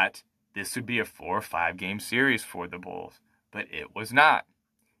that this would be a 4 or 5 game series for the Bulls, but it was not.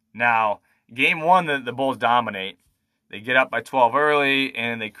 Now, game 1, the Bulls dominate. They get up by 12 early,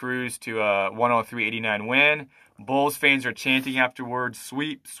 and they cruise to a 103-89 win. Bulls fans are chanting afterwards,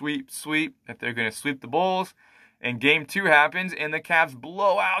 sweep, sweep, sweep, that they're going to sweep the Bulls. And game 2 happens, and the Cavs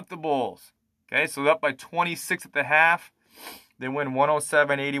blow out the Bulls. Okay, so they're up by 26 at the half. They win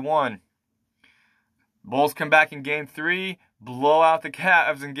 107-81. Bulls come back in game 3, blow out the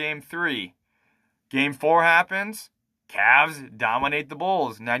Cavs in game 3. Game 4 happens. Cavs dominate the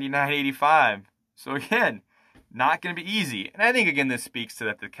Bulls, 99-85. So again, not going to be easy. And I think, again, this speaks to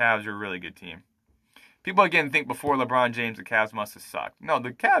that the Cavs are a really good team. People, again, think before LeBron James, the Cavs must have sucked. No,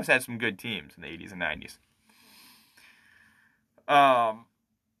 the Cavs had some good teams in the 80s and 90s.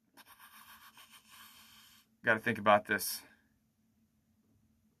 Got to think about this.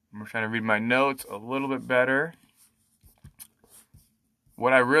 I'm trying to read my notes a little bit better.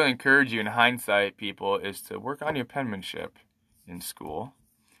 What I really encourage you in hindsight, people, is to work on your penmanship in school.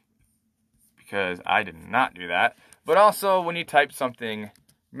 Because I did not do that. But also, when you type something,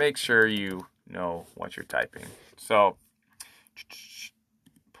 make sure you know what you're typing. So,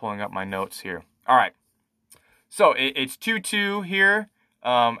 pulling up my notes here. All right. So, it's 2-2 here,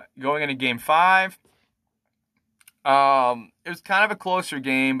 going into Game 5. It was kind of a closer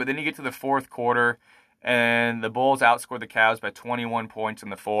game, but then you get to the fourth quarter, and the Bulls outscored the Cavs by 21 points in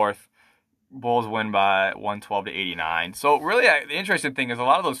the fourth. Bulls win by 112-89. So really, the interesting thing is a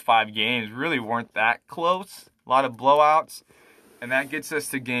lot of those 5 games really weren't that close. A lot of blowouts. And that gets us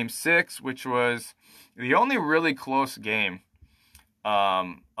to Game 6, which was the only really close game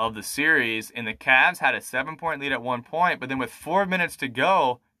of the series. And the Cavs had a 7-point lead at one point, but then with 4 minutes to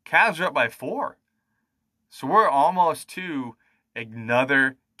go, Cavs are up by 4. So we're almost to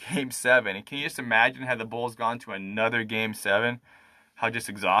another Game 7. And can you just imagine had the Bulls gone to another Game 7, how just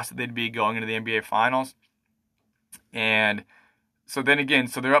exhausted they'd be going into the NBA Finals? And so then again,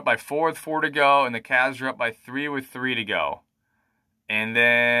 so they're up by 4 with 4 to go, and the Cavs are up by 3 with 3 to go. And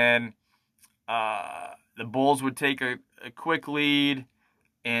then the Bulls would take a quick lead,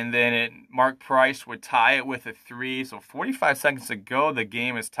 and then Mark Price would tie it with a 3. So 45 seconds to go, the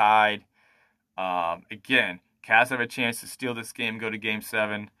game is tied. Again, Cavs have a chance to steal this game, go to Game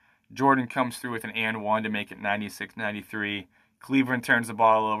 7. Jordan comes through with an and one to make it 96-93. Cleveland turns the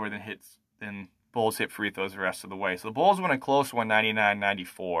ball over, then Bulls hit free throws the rest of the way. So the Bulls win a close one,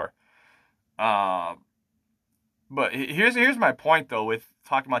 99-94. But here's my point, though, with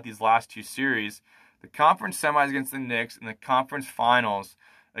talking about these last 2 series. The conference semis against the Knicks and the conference finals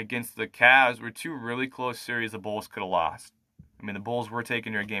against the Cavs were 2 really close series the Bulls could have lost. I mean, the Bulls were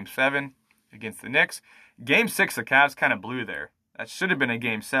taking their Game 7 against the Knicks. Game 6, the Cavs kind of blew there. That should have been a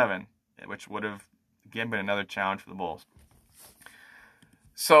Game 7, which would have, again, been another challenge for the Bulls.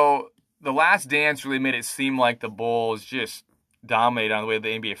 So the last dance really made it seem like the Bulls just dominated on the way to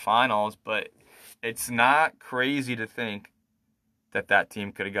the NBA Finals, but it's not crazy to think that that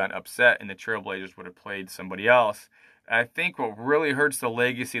team could have gotten upset and the Trailblazers would have played somebody else. I think what really hurts the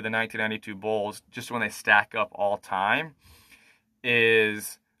legacy of the 1992 Bulls, just when they stack up all time,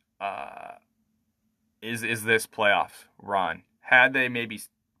 is this playoff run. Had they maybe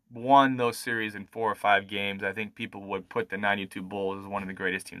won those series in 4 or 5 games, I think people would put the 92 Bulls as one of the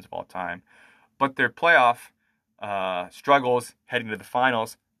greatest teams of all time. But their playoff struggles heading to the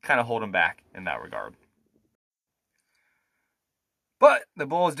finals kind of hold them back in that regard. But the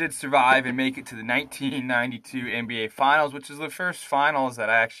Bulls did survive and make it to the 1992 NBA Finals, which is the first finals that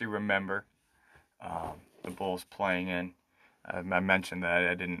I actually remember the Bulls playing in. I mentioned that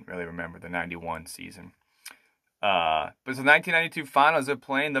I didn't really remember the 91 season. But it's the 1992 Finals, they're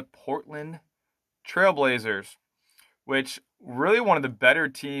playing the Portland Trailblazers, which really one of the better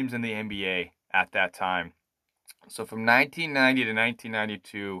teams in the NBA at that time. So from 1990 to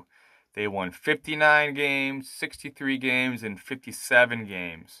 1992, they won 59 games, 63 games, and 57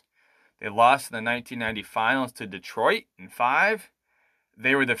 games. They lost in the 1990 Finals to Detroit in 5.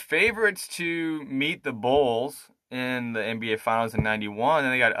 They were the favorites to meet the Bulls in the NBA Finals in 91,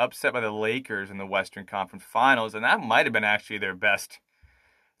 and they got upset by the Lakers in the Western Conference Finals, and that might have been actually their best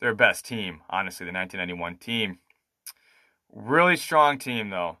team, honestly, the 1991 team. Really strong team,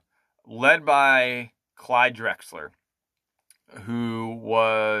 though. led by Clyde Drexler, who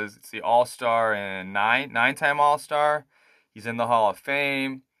was All-Star and nine-time All-Star. He's in the Hall of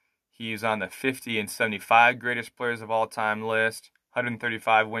Fame. He's on the 50 and 75 greatest players of all time list.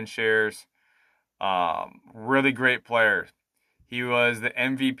 135 win shares. Really great player. He was the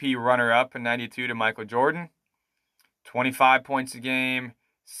MVP runner-up in 92 to Michael Jordan. 25 points a game,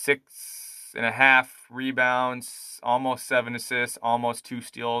 6.5 rebounds, almost 7 assists, almost 2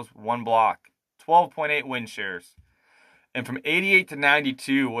 steals, 1 block. 12.8 win shares. And from 88 to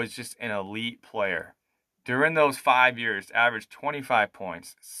 92 was just an elite player. During those 5 years, averaged 25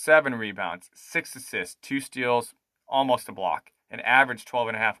 points, 7 rebounds, 6 assists, 2 steals, almost a block, and averaged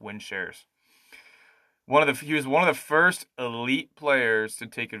 12.5 win shares. He was one of the first elite players to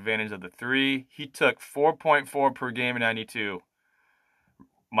take advantage of the three. He took 4.4 per game in 92.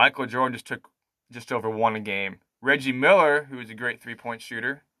 Michael Jordan just took just over 1 a game. Reggie Miller, who was a great three-point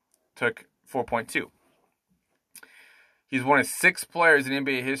shooter, took 4.2. He's one of 6 players in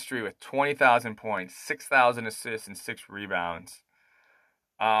NBA history with 20,000 points, 6,000 assists, and 6 rebounds.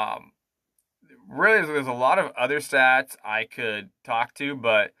 Really, there's a lot of other stats I could talk to,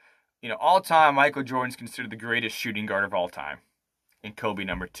 but all time, Michael Jordan's considered the greatest shooting guard of all time, and Kobe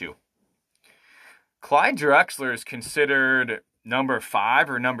number 2. Clyde Drexler is considered number 5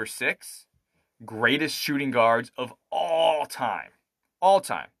 or number 6 greatest shooting guards of all time. All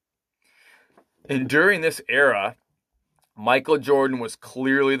time. And during this era, Michael Jordan was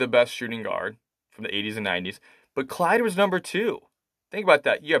clearly the best shooting guard from the 80s and 90s, but Clyde was number 2. Think about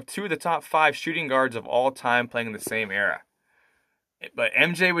that. You have 2 of the top 5 shooting guards of all time playing in the same era. But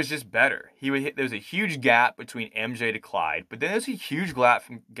MJ was just better. There was a huge gap between MJ to Clyde, but then there's a huge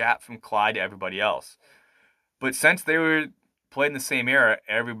gap from Clyde to everybody else. But since they were played in the same era,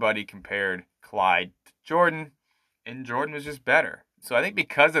 everybody compared Clyde to Jordan, and Jordan was just better. So I think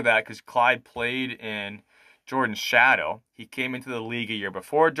because of that, because Clyde played in Jordan's shadow, he came into the league a year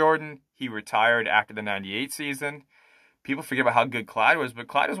before Jordan. He retired after the 98 season. People forget about how good Clyde was, but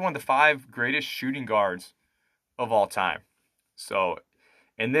Clyde was one of the 5 greatest shooting guards of all time. So,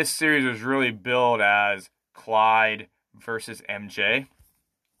 and this series was really billed as Clyde versus MJ.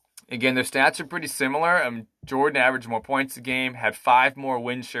 Again, their stats are pretty similar. Jordan averaged more points a game, had 5 more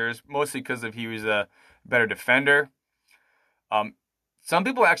win shares, mostly because he was a better defender. Some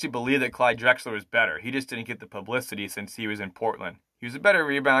people actually believe that Clyde Drexler was better. He just didn't get the publicity since he was in Portland. He was a better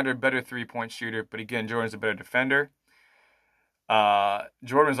rebounder, better three-point shooter, but again, Jordan's a better defender.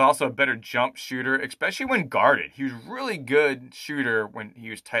 Jordan was also a better jump shooter, especially when guarded. He was a really good shooter when he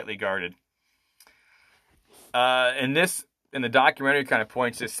was tightly guarded. And the documentary kind of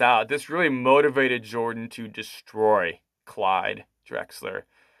points this out. This really motivated Jordan to destroy Clyde Drexler.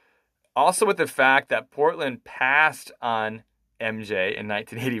 Also with the fact that Portland passed on MJ in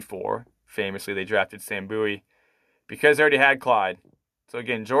 1984. Famously, they drafted Sam Bowie because they already had Clyde. So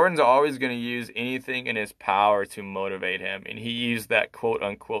again, Jordan's always going to use anything in his power to motivate him. And he used that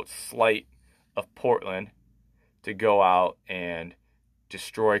quote-unquote slight of Portland to go out and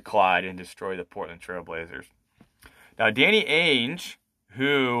destroy Clyde and destroy the Portland Trail Blazers. Now, Danny Ainge,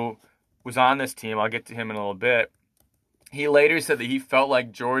 who was on this team, I'll get to him in a little bit, he later said that he felt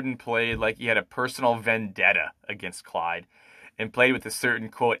like Jordan played like he had a personal vendetta against Clyde and played with a certain,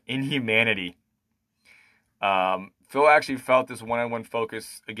 quote, inhumanity. Phil actually felt this one-on-one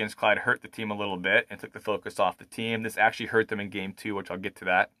focus against Clyde hurt the team a little bit and took the focus off the team. This actually hurt them in Game 2, which I'll get to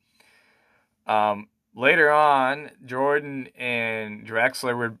that. Later on, Jordan and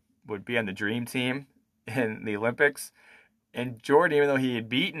Drexler would be on the Dream Team in the Olympics. And Jordan, even though he had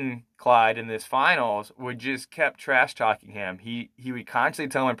beaten Clyde in this finals, would just kept trash-talking him. He would constantly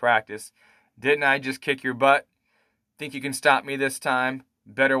tell him in practice, "Didn't I just kick your butt? Think you can stop me this time?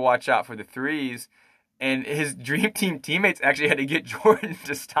 Better watch out for the threes." And his Dream Team teammates actually had to get Jordan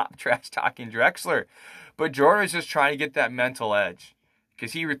to stop trash-talking Drexler. But Jordan was just trying to get that mental edge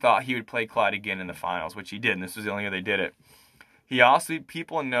because he thought he would play Clyde again in the finals, which he did, and this was the only year they did it.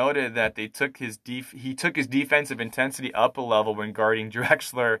 People noted that he took his defensive intensity up a level when guarding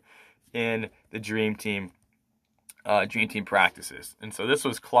Drexler in the Dream Team practices. And so this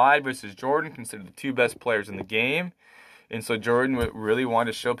was Clyde versus Jordan, considered the 2 best players in the game. And so Jordan really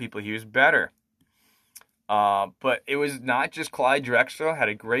wanted to show people he was better. But it was not just Clyde Drexler. Had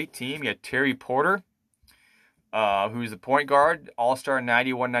a great team. He had Terry Porter, who's the point guard, All-Star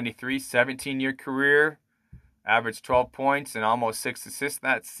 91-93, 17-year career, averaged 12 points and almost 6 assists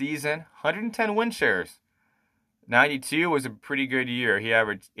that season, 110 win shares. 92 was a pretty good year. He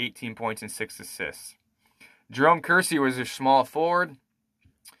averaged 18 points and 6 assists. Jerome Kersey was a small forward,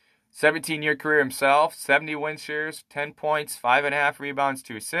 17-year career himself, 70 win shares, 10 points, 5.5 rebounds,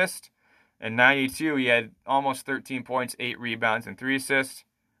 2 assists. In 92, he had almost 13 points, 8 rebounds, and 3 assists.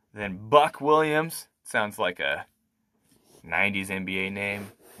 Then Buck Williams, sounds like a 90s NBA name.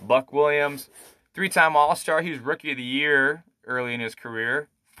 Buck Williams, 3-time All-Star. He was Rookie of the Year early in his career.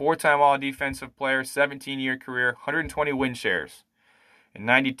 4-time All-Defensive Player, 17-year career, 120 win shares. In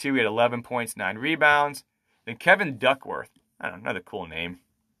 92, he had 11 points, 9 rebounds. Then Kevin Duckworth, I don't know, another cool name,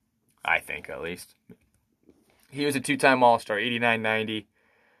 I think at least. He was a 2-time All-Star, 89-90.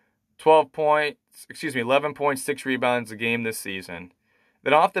 11 points, 6 rebounds a game this season.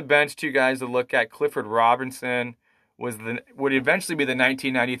 Then off the bench, 2 guys to look at. Clifford Robinson would eventually be the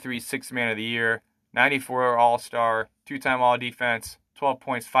 1993 Sixth Man of the Year, 94 All-Star, 2-time All-Defense, 12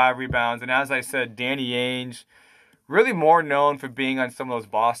 points, 5 rebounds. And as I said, Danny Ainge, really more known for being on some of those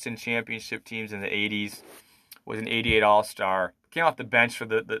Boston championship teams in the 80s, was an 88 All-Star. Came off the bench for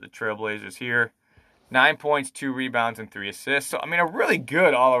the Trailblazers here. 9 points, 2 rebounds, and 3 assists. So, I mean, a really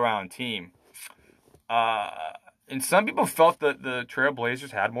good all-around team. And some people felt that the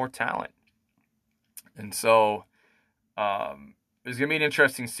Trailblazers had more talent. And so, it's going to be an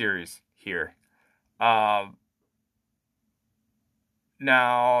interesting series here. Now,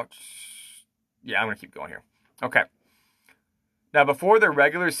 yeah, I'm going to keep going here. Okay. Now, before their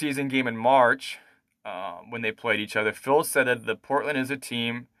regular season game in March, when they played each other, Phil said that the Portland is a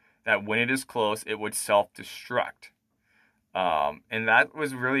team that when it is close, it would self-destruct. And that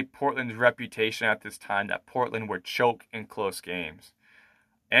was really Portland's reputation at this time, that Portland would choke in close games.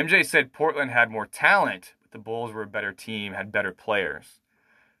 MJ said Portland had more talent, but the Bulls were a better team, had better players.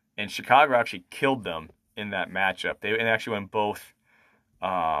 And Chicago actually killed them in that matchup. They actually won both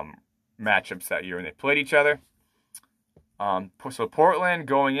matchups that year when they played each other. So Portland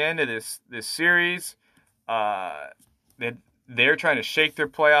going into this series, they're trying to shake their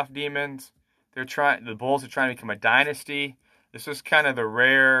playoff demons. The Bulls are trying to become a dynasty. This was kind of the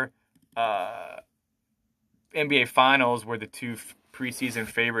rare NBA Finals where the 2 preseason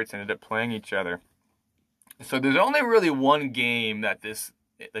favorites ended up playing each other. So there's only really one game that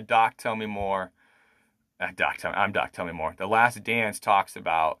the Doc Tell Me More, The Last Dance talks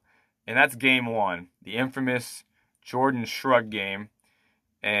about, and that's game 1, the infamous Jordan Shrug game.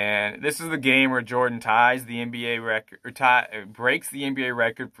 And this is the game where Jordan ties the NBA record, breaks the NBA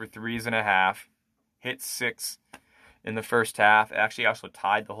record for 3.5, hits 6 in the first half. It actually also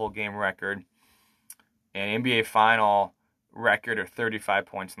tied the whole game record, and NBA final record of 35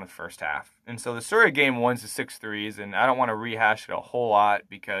 points in the first half. And so the story of game 1's the 6 threes, and I don't want to rehash it a whole lot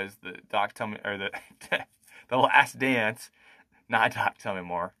because the Last Dance, not Doc Tell Me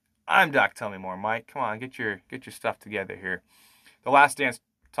More. I'm Doc Tell Me More, Mike. Come on, get your stuff together here. The Last Dance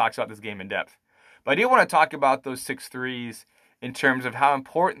talks about this game in depth. But I do want to talk about those 6 threes in terms of how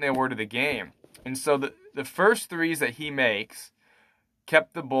important they were to the game. And so the first threes that he makes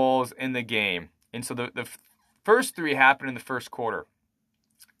kept the Bulls in the game. And so the first 3 happened in the first quarter.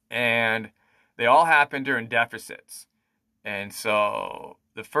 And they all happened during deficits. And so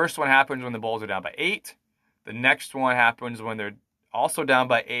the first one happens when the Bulls are down by 8. The next one happens when they're also down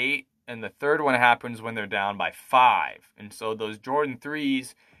by 8. And the third one happens when they're down by 5. And so those Jordan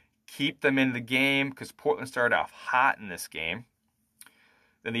threes keep them in the game because Portland started off hot in this game.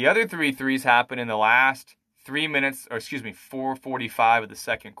 Then the other 3 threes happen in the last 4:45 of the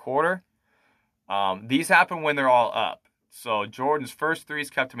second quarter. These happen when they're all up. So Jordan's first threes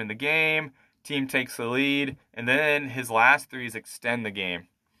kept him in the game. Team takes the lead. And then his last threes extend the game.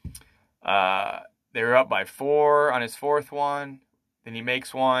 They were up by 4 on his 4th one. Then he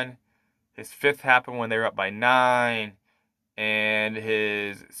makes one. His 5th happened when they were up by 9, and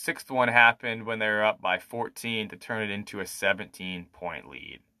his 6th one happened when they were up by 14 to turn it into a 17-point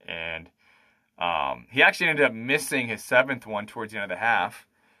lead. And he actually ended up missing his 7th one towards the end of the half,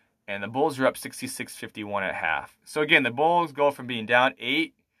 and the Bulls were up 66-51 at half. So again, the Bulls go from being down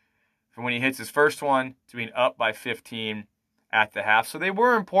 8 from when he hits his first one to being up by 15 at the half. So they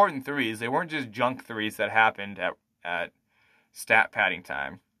were important threes. They weren't just junk threes that happened at stat padding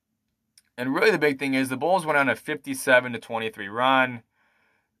time. And really the big thing is the Bulls went on a 57-23 run.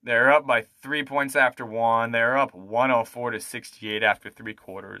 They're up by 3 points after 1. They're up 104-68 after 3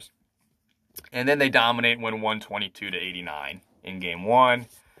 quarters. And then they dominate and win 122-89 in game 1.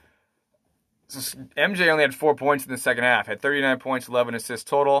 So MJ only had 4 points in the second half. Had 39 points, 11 assists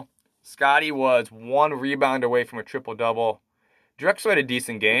total. Scotty was 1 rebound away from a triple-double. Drexler had a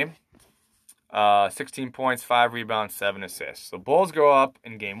decent game. 16 points, 5 rebounds, 7 assists. So Bulls go up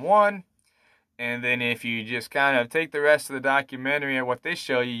in game 1. And then if you just kind of take the rest of the documentary and what they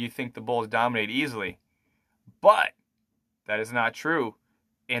show you, you think the Bulls dominate easily. But that is not true.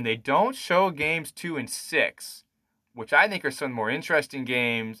 And they don't show games 2 and 6. which I think are some of the more interesting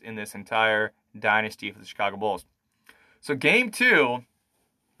games in this entire dynasty for the Chicago Bulls. So game 2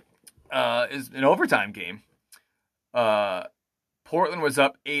 is an overtime game. Portland was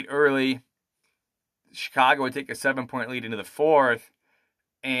up 8 early. Chicago would take a 7-point lead into the 4th.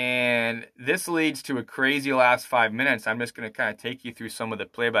 And this leads to a crazy last 5 minutes. I'm just going to kind of take you through some of the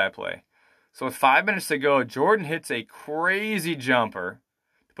play-by-play. So with 5 minutes to go, Jordan hits a crazy jumper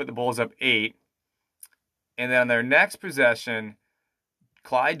to put the Bulls up 8. And then on their next possession,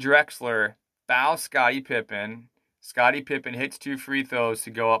 Clyde Drexler fouls Scottie Pippen. Scottie Pippen hits 2 free throws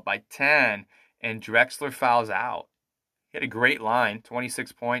to go up by 10, and Drexler fouls out. He had a great line,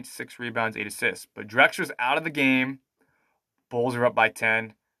 26 points, 6 rebounds, 8 assists. But Drexler's out of the game. Bulls are up by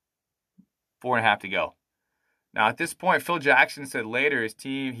 10, 4.5 to go. Now, at this point, Phil Jackson said later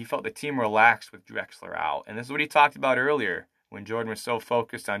he felt the team relaxed with Drexler out. And this is what he talked about earlier when Jordan was so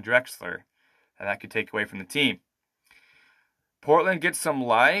focused on Drexler that could take away from the team. Portland gets some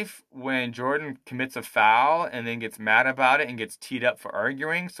life when Jordan commits a foul and then gets mad about it and gets teed up for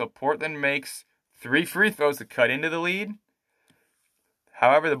arguing. So Portland makes 3 free throws to cut into the lead.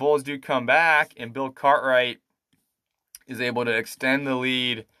 However, the Bulls do come back, and Bill Cartwright is able to extend the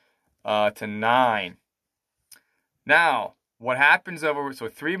lead to 9. Now, what happens so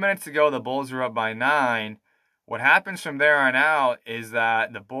 3 minutes ago, the Bulls are up by 9. What happens from there on out is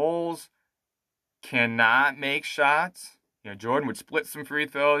that the Bulls cannot make shots. Jordan would split some free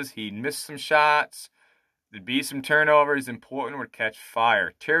throws. He'd miss some shots. There'd be some turnovers, and Portland would catch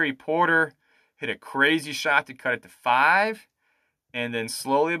fire. Terry Porter hit a crazy shot to cut it to 5. And then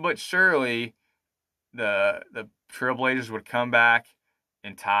slowly but surely, the Trailblazers would come back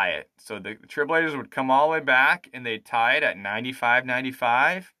and tie it. So the Trailblazers would come all the way back, and they'd tie it at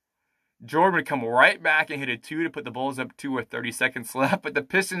 95-95. Jordan would come right back and hit a 2 to put the Bulls up 2 with 30 seconds left. But the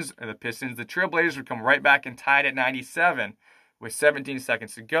Trailblazers would come right back and tie it at 97 with 17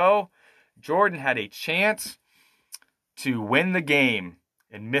 seconds to go. Jordan had a chance to win the game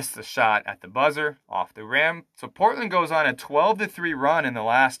and missed the shot at the buzzer off the rim. So Portland goes on a 12-3 run in the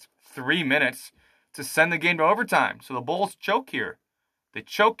last 3 minutes to send the game to overtime. So the Bulls choke here. They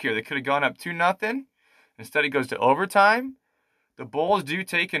choke here. They could have gone up 2-0. Instead, it goes to overtime. The Bulls do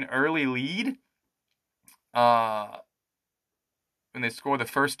take an early lead when they score the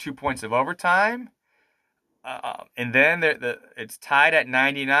first 2 points of overtime. And then it's tied at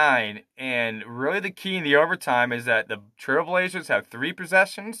 99. And really the key in the overtime is that the Trailblazers have 3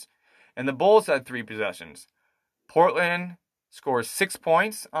 possessions and the Bulls have 3 possessions. Portland scores 6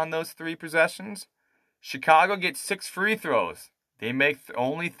 points on those 3 possessions. Chicago gets 6 free throws. They make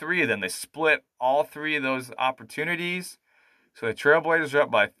only 3 of them. They split all 3 of those opportunities. So the Trailblazers are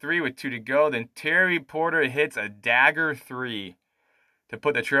up by 3 with 2 to go. Then Terry Porter hits a dagger 3 to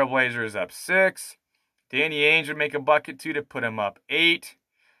put the Trailblazers up 6. Danny Ainge would make a bucket 2 to put him up 8.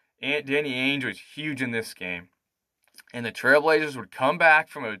 And Danny Ainge was huge in this game. And the Trailblazers would come back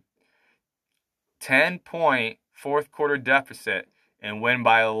from a 10-point fourth quarter deficit and win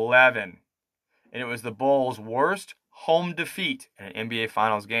by 11. And it was the Bulls' worst home defeat in an NBA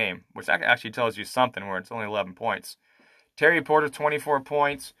Finals game, which actually tells you something where it's only 11 points. Terry Porter, 24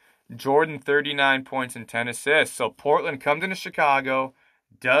 points. Jordan, 39 points and 10 assists. So Portland comes into Chicago,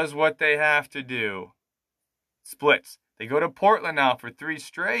 does what they have to do. Splits. They go to Portland now for 3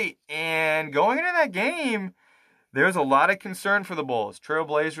 straight. And going into that game, there's a lot of concern for the Bulls.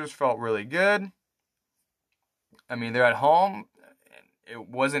 Trailblazers felt really good. I mean, they're at home. It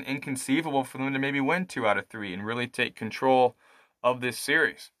wasn't inconceivable for them to maybe win 2 out of 3 and really take control of this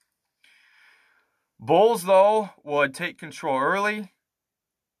series. Bulls, though, would take control early.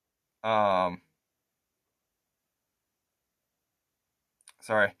 Would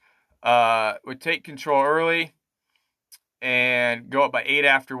take control early and go up by 8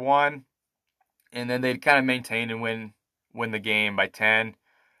 after 1. And then they'd kind of maintain and win the game by 10.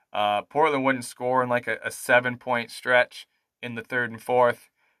 Portland wouldn't score in like a 7-point stretch in the 3rd and 4th.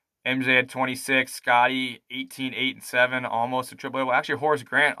 MJ had 26, Scottie 18, 8, and 7, almost a triple-double. Actually, Horace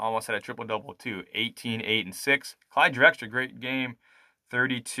Grant almost had a triple-double too, 18, 8, and 6. Clyde Drexler, great game,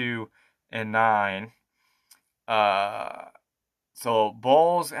 32 and 9. So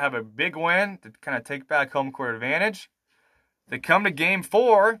Bulls have a big win to kind of take back home court advantage. They come to game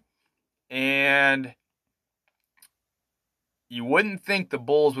 4, and you wouldn't think the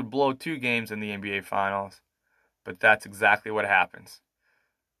Bulls would blow 2 games in the NBA Finals, but that's exactly what happens.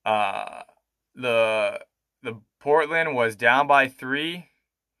 The Portland was down by 3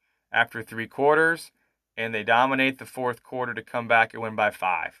 after 3 quarters, and they dominate the 4th quarter to come back and win by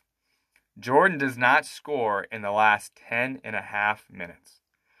 5. Jordan does not score in the last 10 and a half minutes.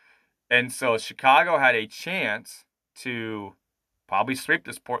 And so Chicago had a chance to probably sweep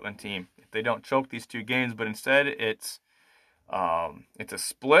this Portland team if they don't choke these 2 games. But instead, it's a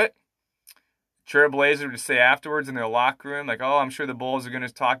split. Trailblazers would say afterwards in their locker room, like, oh, I'm sure the Bulls are going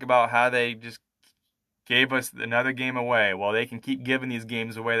to talk about how they just gave us another game away. Well, they can keep giving these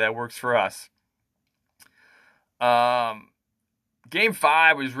games away. That works for us. Game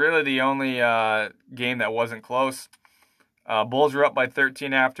 5 was really the only game that wasn't close. Bulls were up by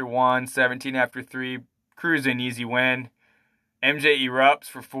 13 after 1, 17 after 3. Cruising, easy win. MJ erupts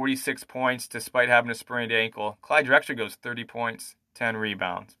for 46 points despite having a sprained ankle. Clyde Drexler goes 30 points, 10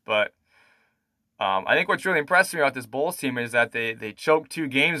 rebounds. But I think what's really impressed me about this Bulls team is that they choked 2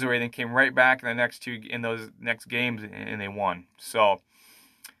 games away, then came right back in those next games, and they won. So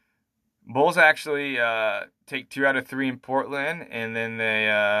Bulls actually take 2 out of 3 in Portland, and then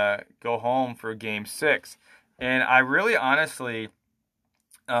they go home for Game 6. And I really honestly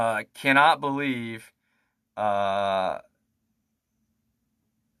cannot believe that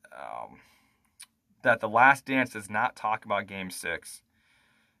The Last Dance does not talk about Game 6.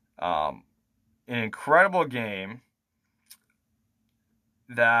 An incredible game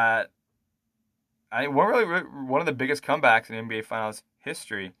that one of the biggest comebacks in NBA Finals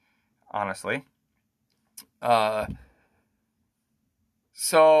history, honestly.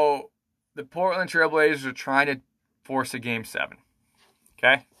 So the Portland Trailblazers are trying to force a Game 7.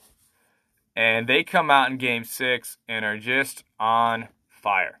 Okay? And they come out in Game 6 and are just on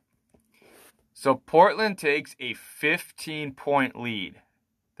fire. So Portland takes a 15-point lead.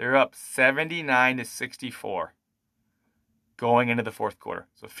 They're up 79-64 going into the fourth quarter.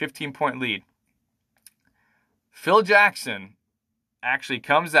 So 15-point lead. Phil Jackson actually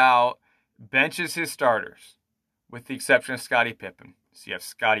comes out, benches his starters, with the exception of Scottie Pippen. So you have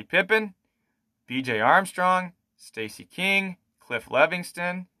Scottie Pippen, B.J. Armstrong, Stacey King, Cliff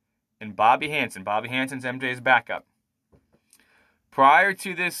Levingston, and Bobby Hansen. Bobby Hansen's MJ's backup. Prior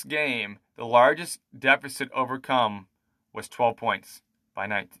to this game, the largest deficit overcome was 12 points in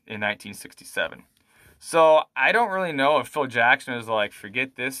 1967. So I don't really know if Phil Jackson is like,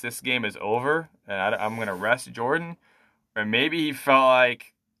 forget this game is over, and I'm going to rest Jordan. Or maybe he felt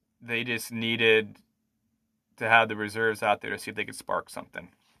like they just needed to have the reserves out there to see if they could spark something.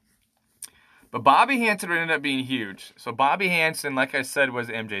 But Bobby Hansen would end up being huge. So Bobby Hansen, like I said, was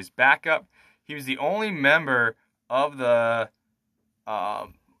MJ's backup. He was the only member of the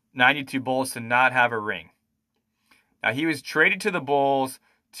 92 Bulls to not have a ring. Now, he was traded to the Bulls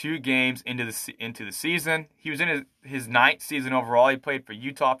 2 games into the season. He was in his 9th season overall. He played for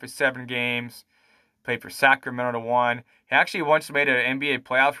Utah for 7 games, played for Sacramento to 1. He actually once made an NBA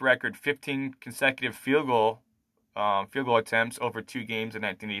playoff record 15 consecutive field goal attempts over 2 games in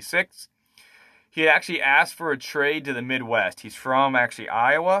 1986. He had actually asked for a trade to the Midwest. He's from actually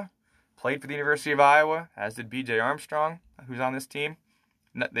Iowa, played for the University of Iowa, as did B.J. Armstrong, who's on this team.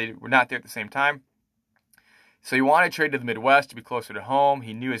 They were not there at the same time. So he wanted to trade to the Midwest to be closer to home.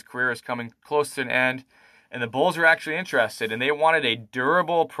 He knew his career was coming close to an end. And the Bulls were actually interested, and they wanted a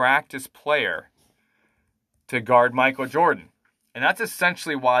durable practice player to guard Michael Jordan. And that's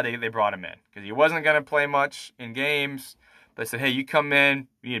essentially why they brought him in, because he wasn't going to play much in games. But they said, hey, you come in,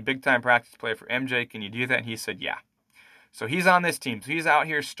 we need a big-time practice player for MJ. Can you do that? And he said, yeah. So he's on this team. So he's out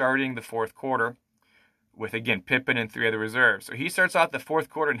here starting the fourth quarter with, again, Pippen and 3 other reserves. So he starts out the fourth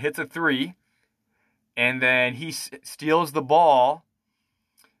quarter and hits a 3. And then he steals the ball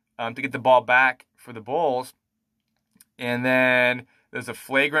to get the ball back for the Bulls. And then there's a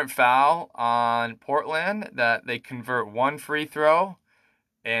flagrant foul on Portland that they convert 1 free throw.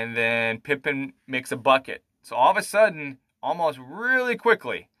 And then Pippen makes a bucket. So all of a sudden, almost really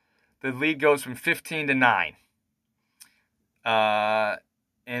quickly, the lead goes from 15 to 9.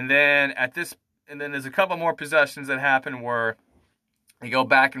 And then there's a couple more possessions that happen where they go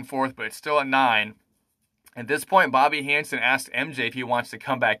back and forth, but it's still at 9. At this point, Bobby Hansen asked MJ if he wants to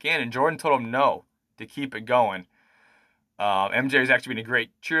come back in, and Jordan told him no, to keep it going. MJ has actually been a great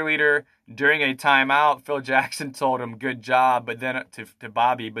cheerleader. During a timeout, Phil Jackson told him good job, but then to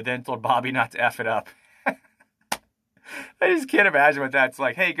Bobby, but then told Bobby not to F it up. I just can't imagine what that's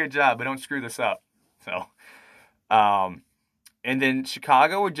like. Hey, good job, but don't screw this up. So, and then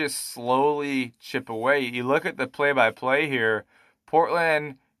Chicago would just slowly chip away. You look at the play-by-play here,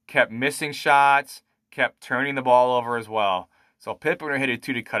 Portland kept missing shots, kept turning the ball over as well. So Pippen would hit a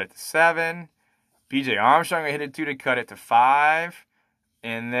 2 to cut it to 7. B.J. Armstrong would hit a 2 to cut it to 5.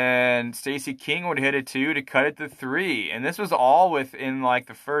 And then Stacey King would hit a 2 to cut it to 3. And this was all within like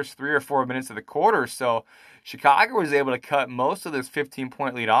the first 3 or 4 minutes of the quarter. So Chicago was able to cut most of this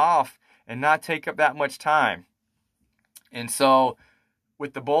 15-point lead off and not take up that much time. And so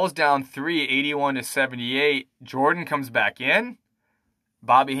with the Bulls down 3, 81-78, Jordan comes back in.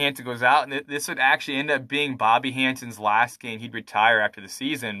 Bobby Hansen goes out, and this would actually end up being Bobby Hansen's last game. He'd retire after the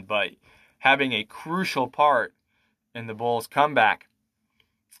season, but having a crucial part in the Bulls' comeback.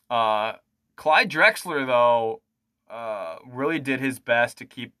 Clyde Drexler, though, really did his best to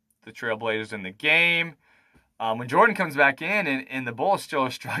keep the Trailblazers in the game. When Jordan comes back in and the Bulls still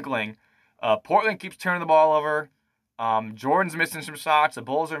are struggling, Portland keeps turning the ball over. Jordan's missing some shots. The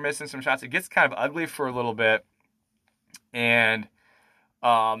Bulls are missing some shots. It gets kind of ugly for a little bit. And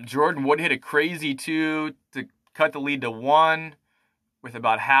Jordan would hit a crazy 2 to cut the lead to 1 with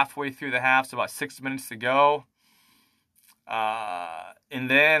about halfway through the half, so about 6 minutes to go. And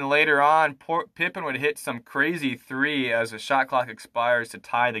then later on, Pippen would hit some crazy 3 as the shot clock expires to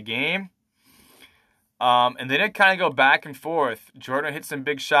tie the game. And then it kind of go back and forth. Jordan hit some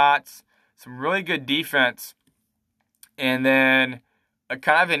big shots, some really good defense, and then a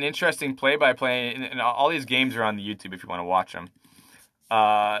kind of an interesting play-by-play. And all these games are on the YouTube if you want to watch them.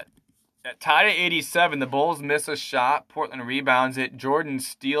 Tied at 87, the Bulls miss a shot. Portland rebounds it. Jordan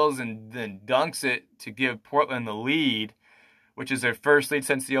steals and then dunks it to give Portland the lead, which is their first lead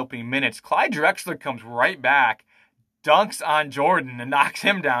since the opening minutes. Clyde Drexler comes right back, dunks on Jordan, and knocks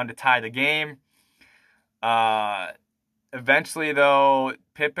him down to tie the game. Eventually, though,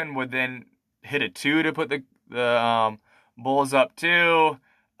 Pippen would then hit a 2 to put the Bulls up 2.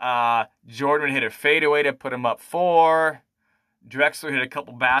 Jordan would hit a fadeaway to put him up 4. Drexler hit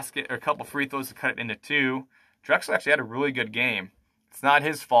a couple free throws to cut it into 2. Drexler actually had a really good game. It's not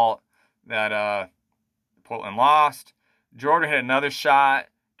his fault that Portland lost. Jordan hit another shot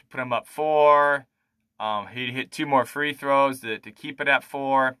to put him up 4. He hit 2 more free throws to keep it at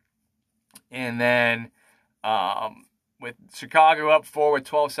 4. And then with Chicago up 4 with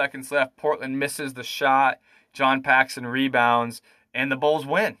 12 seconds left, Portland misses the shot. John Paxson rebounds, and the Bulls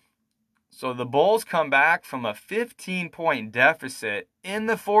win. So the Bulls come back from a 15-point deficit in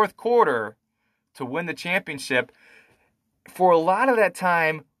the fourth quarter to win the championship for a lot of that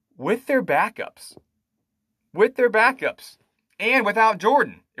time with their backups. And without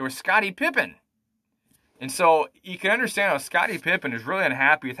Jordan. It was Scottie Pippen. And so you can understand how Scottie Pippen is really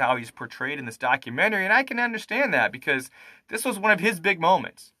unhappy with how he's portrayed in this documentary, and I can understand that because this was one of his big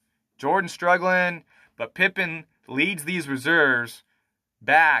moments. Jordan struggling, but Pippen leads these reserves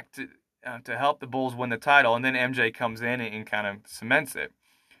back to help the Bulls win the title, and then MJ comes in and kind of cements it.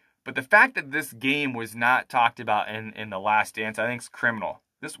 But the fact that this game was not talked about in The Last Dance, I think is criminal.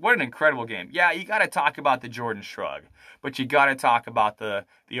 What an incredible game. Yeah, you got to talk about the Jordan shrug, but you got to talk about the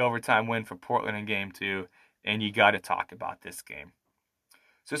overtime win for Portland in Game 2, and you got to talk about this game.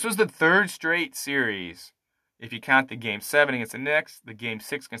 So this was the third straight series, if you count the Game 7 against the Knicks, the Game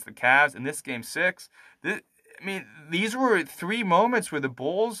 6 against the Cavs, and this Game 6. These were 3 moments where the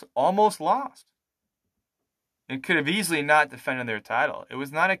Bulls almost lost and could have easily not defended their title. It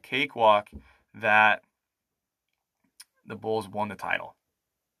was not a cakewalk that the Bulls won the title.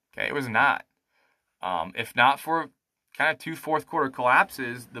 Okay, it was not. If not for kind of 2 fourth quarter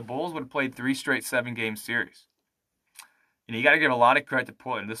collapses, the Bulls would have played 3 straight 7-game series. And you got to give a lot of credit to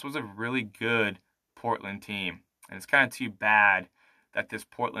Portland. This was a really good Portland team. And it's kind of too bad that this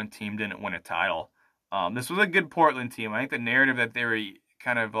Portland team didn't win a title. This was a good Portland team. I think the narrative that they were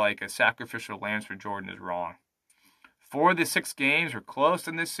kind of like a sacrificial lambs for Jordan is wrong. 4 of the 6 games were close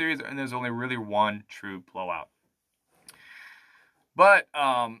in this series, and there's only really 1 true blowout. But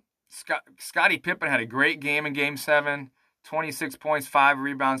Scottie Pippen had a great game in Game 7. 26 points, 5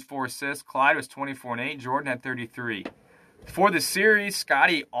 rebounds, 4 assists. Clyde was 24 and 8. Jordan had 33. For the series,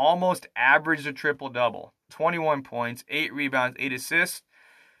 Scottie almost averaged a triple-double. 21 points, 8 rebounds, 8 assists.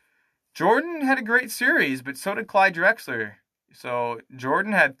 Jordan had a great series, but so did Clyde Drexler. So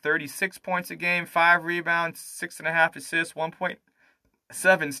Jordan had 36 points a game, 5 rebounds, 6.5 assists,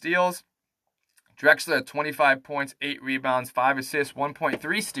 1.7 steals. Drexler had 25 points, 8 rebounds, 5 assists,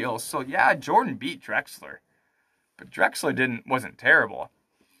 1.3 steals. So yeah, Jordan beat Drexler. But Drexler wasn't terrible.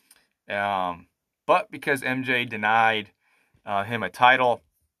 But because MJ denied him a title,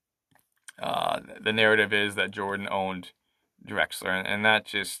 the narrative is that Jordan owned Drexler, and that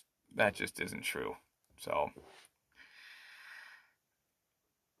just isn't true. So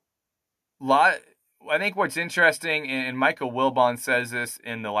I think what's interesting, and Michael Wilbon says this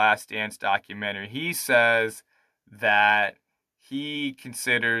in the Last Dance documentary, he says that he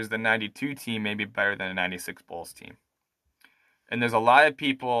considers the 92 team maybe better than the 96 Bulls team. And there's a lot of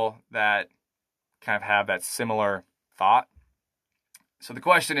people that kind of have that similar thought. So the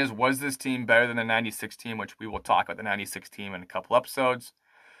question is, was this team better than the 96 team, which we will talk about the 96 team in a couple episodes.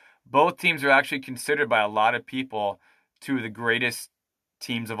 Both teams are actually considered by a lot of people 2 of the greatest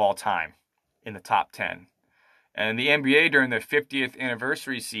teams of all time in the top 10. And the NBA, during their 50th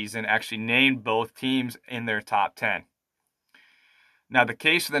anniversary season, actually named both teams in their top 10. Now, the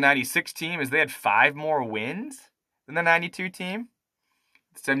case for the 96 team is they had 5 more wins than the 92 team,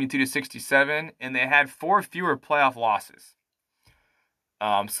 72-67, and they had 4 fewer playoff losses.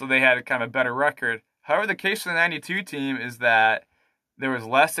 So they had a kind of a better record. However, the case for the 92 team is that there was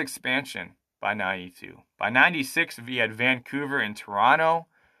less expansion by 92. By 96, we had Vancouver and Toronto,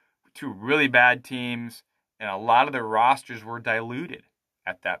 2 really bad teams, and a lot of the rosters were diluted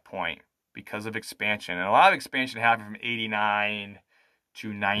at that point because of expansion. And a lot of expansion happened from 89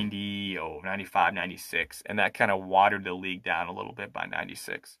 to 90, 95, 96, and that kind of watered the league down a little bit by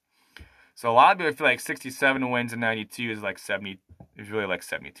 96. So a lot of people feel like 67 wins in 92 is like 70. It's really like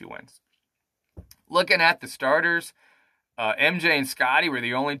 72 wins. Looking at the starters, MJ and Scotty were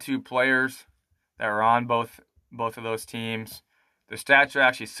the only 2 players that were on both of those teams. Their stats are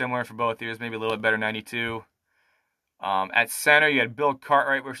actually similar for both years, maybe a little bit better 92. At center, you had Bill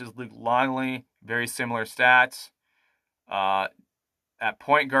Cartwright versus Luke Longley, very similar stats. At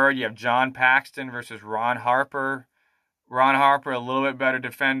point guard, you have John Paxton versus Ron Harper. Ron Harper, a little bit better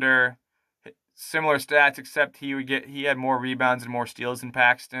defender. Similar stats, except he had more rebounds and more steals than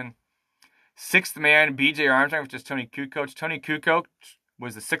Paxton. 6th man, B.J. Armstrong versus Tony Kukoc. Tony Kukoc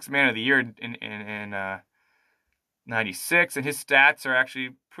was the 6th man of the year in 96, and his stats are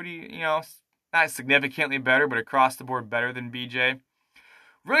actually pretty, not significantly better, but across the board better than B.J.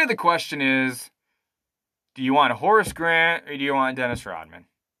 Really, the question is, do you want Horace Grant or do you want Dennis Rodman?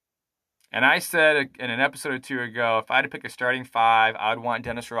 And I said in an episode or 2 ago, if I had to pick a starting 5, I would want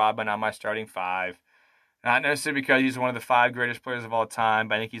Dennis Rodman on my starting 5. Not necessarily because he's one of the 5 greatest players of all time,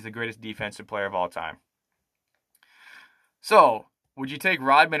 but I think he's the greatest defensive player of all time. So, would you take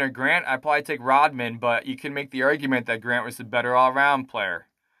Rodman or Grant? I'd probably take Rodman, but you can make the argument that Grant was the better all-around player.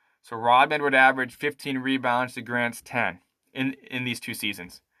 So Rodman would average 15 rebounds to Grant's 10 in these 2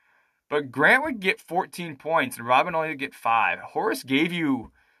 seasons. But Grant would get 14 points, and Rodman only would get 5. Horace gave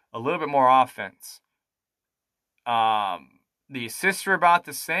you a little bit more offense. The assists were about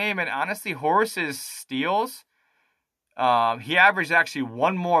the same, and honestly, Horace's steals, he averaged actually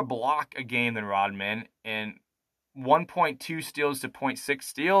 1 more block a game than Rodman, and 1.2 steals to 0.6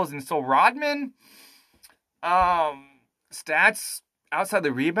 steals. And so Rodman, stats outside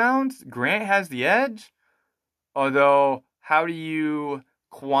the rebounds, Grant has the edge. Although, how do you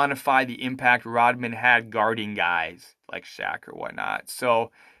quantify the impact Rodman had guarding guys like Shaq or whatnot?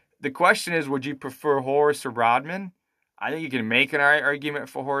 So the question is, would you prefer Horace or Rodman? I think you can make an argument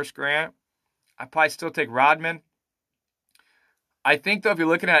for Horace Grant. I'd probably still take Rodman. I think, though, if you're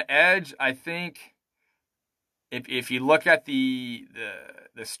looking at edge, I think if you look at the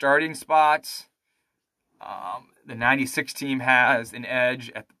starting spots, the 96 team has an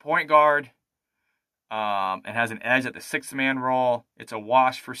edge at the point guard. And has an edge at the 6th-man role. It's a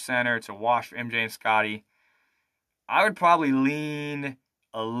wash for center. It's a wash for MJ and Scotty. I would probably lean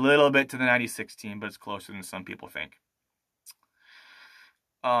a little bit to the 96 team, but it's closer than some people think.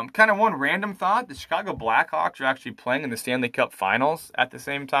 Kind of one random thought, the Chicago Blackhawks are actually playing in the Stanley Cup Finals at the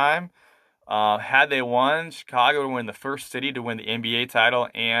same time. Had they won, Chicago would win the first city to win the NBA title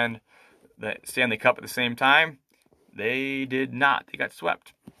and the Stanley Cup at the same time. They did not. They got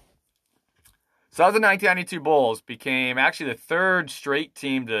swept. So the 1992 Bulls became actually the 3rd straight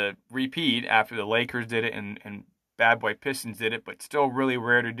team to repeat after the Lakers did it and Bad Boy Pistons did it, but still really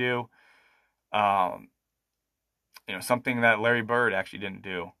rare to do. Something that Larry Bird actually didn't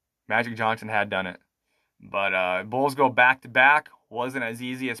do. Magic Johnson had done it. But Bulls go back-to-back. Wasn't as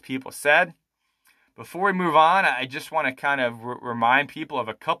easy as people said. Before we move on, I just want to kind of remind people of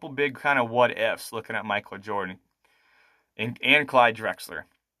a couple big kind of what-ifs looking at Michael Jordan and Clyde Drexler.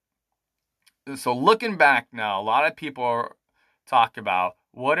 So looking back now, a lot of people talk about,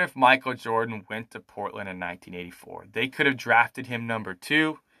 what if Michael Jordan went to Portland in 1984? They could have drafted him number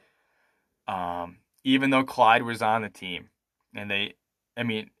 2, even though Clyde was on the team. And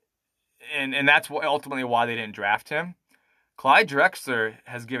that's ultimately why they didn't draft him. Clyde Drexler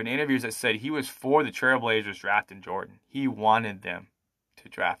has given interviews that said he was for the Trailblazers drafting Jordan. He wanted them to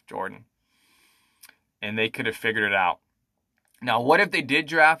draft Jordan. And they could have figured it out. Now, what if they did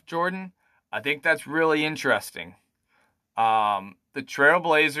draft Jordan? I think that's really interesting. The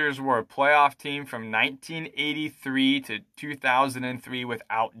Trailblazers were a playoff team from 1983 to 2003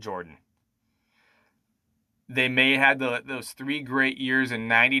 without Jordan. They may have had those 3 great years in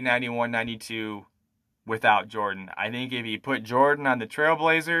 90, 91, 92 without Jordan. I think if you put Jordan on the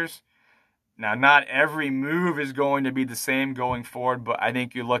Trailblazers, now not every move is going to be the same going forward, but I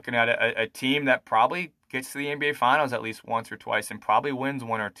think you're looking at a team that probably gets to the NBA Finals at least once or twice and probably wins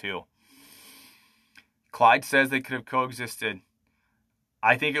one or two. Clyde says they could have coexisted.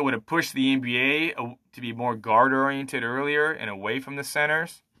 I think it would have pushed the NBA to be more guard-oriented earlier and away from the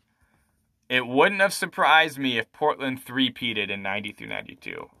centers. It wouldn't have surprised me if Portland three-peated in 90 through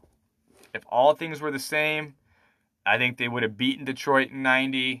 92. If all things were the same, I think they would have beaten Detroit in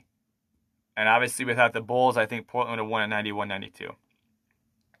 90. And obviously without the Bulls, I think Portland would have won at 91, 92.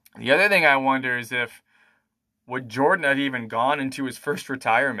 The other thing I wonder is would Jordan have even gone into his first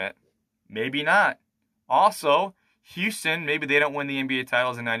retirement? Maybe not. Also, Houston, maybe they don't win the NBA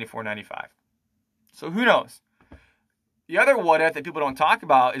titles in 94, 95. So who knows? The other what if that people don't talk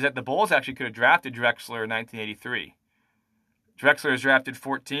about is that the Bulls actually could have drafted Drexler in 1983. Drexler is drafted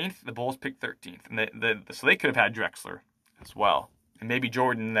 14th. The Bulls picked 13th. And so they could have had Drexler as well. And maybe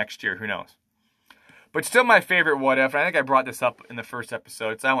Jordan next year. Who knows? But still my favorite what if. And I think I brought this up in the first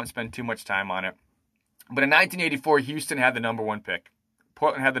episode, so I won't spend too much time on it. But in 1984, Houston had the number 1 pick.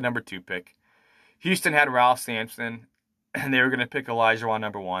 Portland had the number 2 pick. Houston had Ralph Sampson, and they were going to pick Olajuwon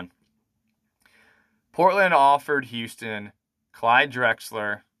number 1. Portland offered Houston Clyde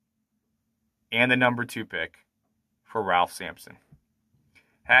Drexler and the number 2 pick for Ralph Sampson.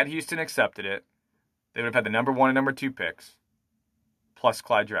 Had Houston accepted it, they would have had the number 1 and number 2 picks, plus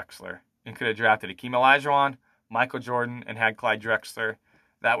Clyde Drexler, and could have drafted Akeem Olajuwon, Michael Jordan, and had Clyde Drexler.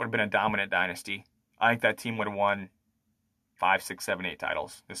 That would have been a dominant dynasty. I think that team would have won 5, 6, 7, 8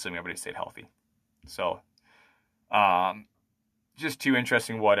 titles, assuming everybody stayed healthy. So, just 2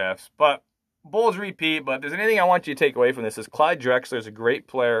 interesting what ifs. But Bulls repeat, but if there's anything I want you to take away from this is Clyde Drexler is a great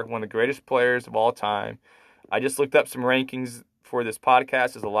player, one of the greatest players of all time. I just looked up some rankings for this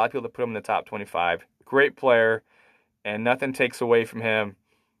podcast. There's a lot of people that put him in the top 25. Great player, and nothing takes away from him,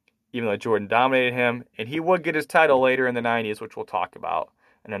 even though Jordan dominated him. And he would get his title later in the 90s, which we'll talk about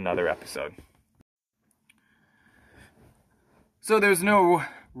in another episode. So there's no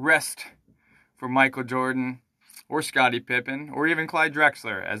rest for Michael Jordan or Scottie Pippen, or even Clyde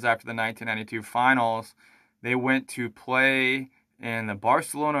Drexler, as after the 1992 finals, they went to play in the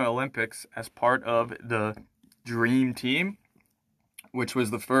Barcelona Olympics as part of the Dream Team, which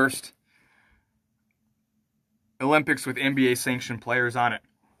was the first Olympics with NBA-sanctioned players on it.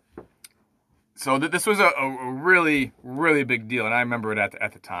 So this was a really, really big deal, and I remember it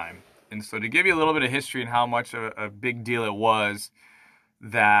at the time. And so to give you a little bit of history and how much of a big deal it was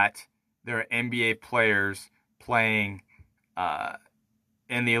that there are NBA players playing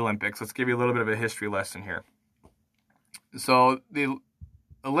in the Olympics. Let's give you a little bit of a history lesson here. So the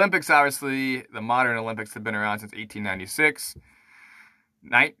Olympics, obviously, the modern Olympics have been around since 1896.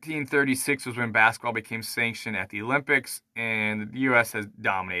 1936 was when basketball became sanctioned at the Olympics, and the U.S. has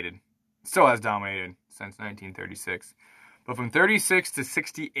dominated, still has dominated since 1936. But from 36 to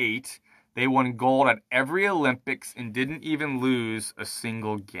 68, they won gold at every Olympics and didn't even lose a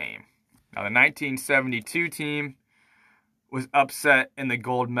single game. Now, the 1972 team was upset in the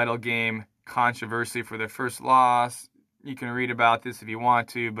gold medal game controversy for their first loss. You can read about this if you want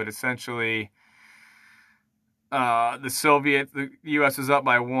to, but essentially, the U.S. was up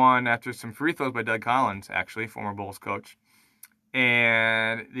by 1 after some free throws by Doug Collins, actually, former Bulls coach.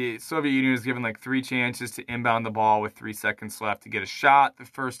 And the Soviet Union was given like 3 chances to inbound the ball with 3 seconds left to get a shot. The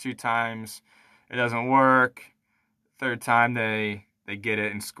first 2 times, it doesn't work. Third time, they get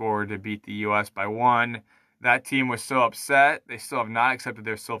it and score to beat the U.S. by 1. That team was so upset, they still have not accepted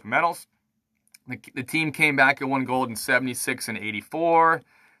their silver medals. The team came back and won gold in 76 and 84.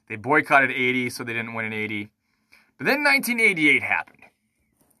 They boycotted 80, so they didn't win in 80. But then 1988 happened.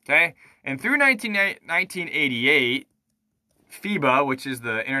 Okay? And through 1988, FIBA, which is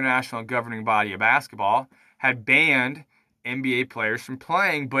the international governing body of basketball, had banned NBA players from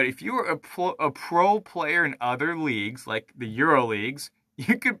playing. But if you were a pro player in other leagues, like the Euro leagues,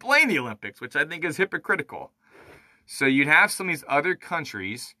 you could play in the Olympics, which I think is hypocritical. So you'd have some of these other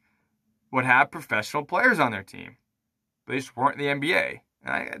countries would have professional players on their team. But they just weren't in the NBA.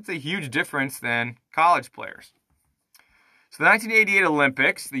 And that's a huge difference than college players. So the 1988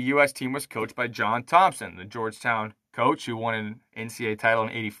 Olympics, the U.S. team was coached by John Thompson, the Georgetown coach who won an NCAA title in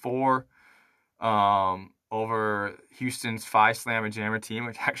 84 over Houston's Phi Slamma Jammer team,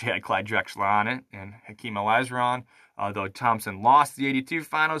 which actually had Clyde Drexler on it and Hakeem Olajuwon. Though Thompson lost the 82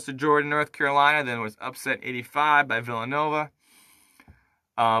 finals to Jordan, North Carolina, then was upset 85 by Villanova.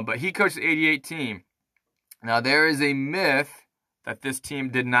 But he coached the 88 team. Now, there is a myth that this team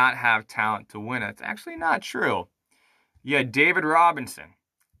did not have talent to win. It's actually not true. You had David Robinson,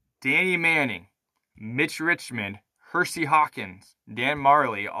 Danny Manning, Mitch Richmond, Hersey Hawkins, Dan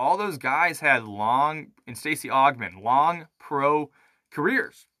Marley. All those guys had and Stacey Augmon, long pro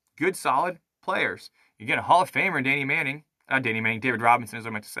careers. Good, solid players. You get a Hall of Famer, David Robinson is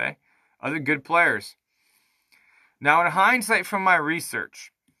what I meant to say. Other good players. Now, in hindsight from my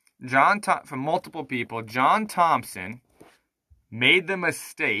research, from multiple people, John Thompson made the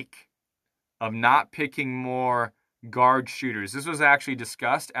mistake of not picking more guard shooters. This was actually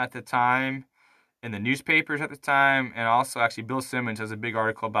discussed at the time in the newspapers at the time, and also actually Bill Simmons has a big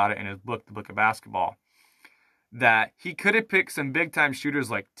article about it in his book, The Book of Basketball, that he could have picked some big-time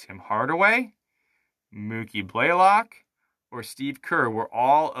shooters like Tim Hardaway, Mookie Blaylock, or Steve Kerr were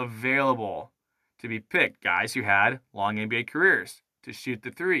all available to be picked, guys who had long NBA careers to shoot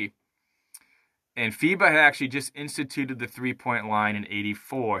the three. And FIBA had actually just instituted the three-point line in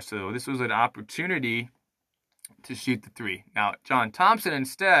 '84, so this was an opportunity to shoot the three. Now, John Thompson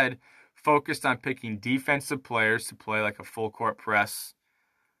instead focused on picking defensive players to play like a full-court press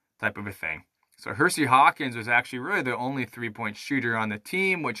type of a thing. So Hersey Hawkins was actually really the only three-point shooter on the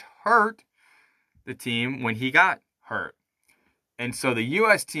team, which hurt the team when he got hurt. And so the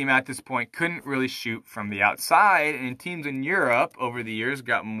U.S. team at this point couldn't really shoot from the outside, and teams in Europe over the years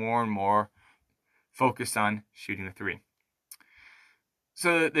got more and more focused on shooting the three.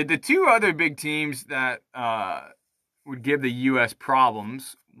 So the two other big teams that would give the U.S.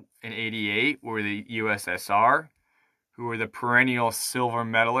 problems in '88 were the USSR, who were the perennial silver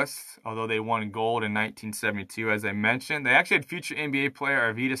medalists, although they won gold in 1972, as I mentioned. They actually had future NBA player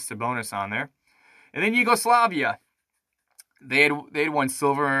Arvydas Sabonis on there. And then Yugoslavia. They had won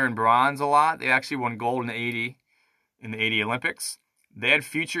silver and bronze a lot. They actually won gold in the '80 Olympics. They had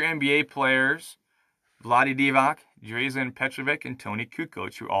future NBA players, Vlade Divac, Drazen Petrovic, and Tony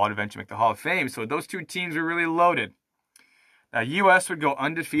Kukoc, who all would eventually make the Hall of Fame. So those two teams were really loaded. U.S. would go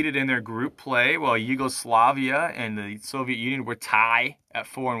undefeated in their group play, while Yugoslavia and the Soviet Union were tie at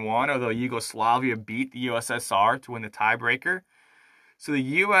 4-1, although Yugoslavia beat the USSR to win the tiebreaker. So the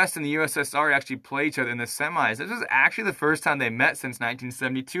U.S. and the USSR actually played each other in the semis. This was actually the first time they met since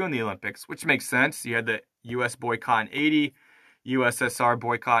 1972 in the Olympics, which makes sense. You had the U.S. boycott in '80, USSR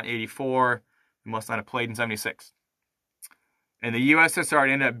boycott in '84. They must not have played in '76. And the USSR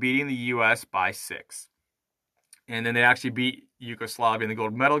ended up beating the U.S. by 6. And then they actually beat Yugoslavia in the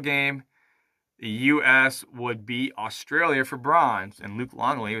gold medal game. The U.S. would beat Australia for bronze, and Luke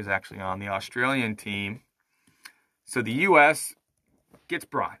Longley was actually on the Australian team. So the U.S. gets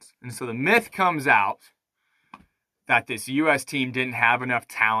bronze. And so the myth comes out that this U.S. team didn't have enough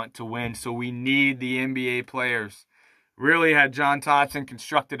talent to win, so we need the NBA players. Really, had John Thompson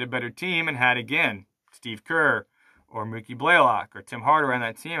constructed a better team and had, again, Steve Kerr or Mookie Blaylock or Tim Hardaway on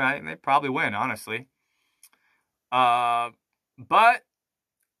that team, I think they'd probably win, honestly. But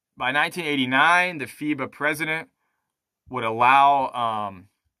by 1989, the FIBA president would allow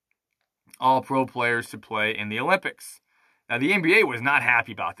all pro players to play in the Olympics. Now, the NBA was not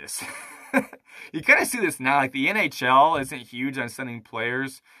happy about this. You kind of see this now. Like, the NHL isn't huge on sending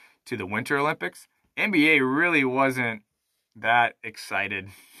players to the Winter Olympics. NBA really wasn't that excited.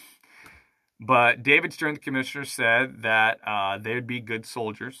 But David Stern, the commissioner, said that they would be good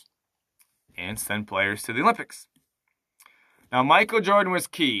soldiers and send players to the Olympics. Now, Michael Jordan was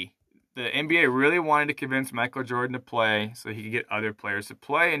key. The NBA really wanted to convince Michael Jordan to play so he could get other players to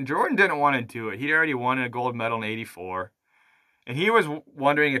play, and Jordan didn't want to do it. He'd already won a gold medal in '84, and he was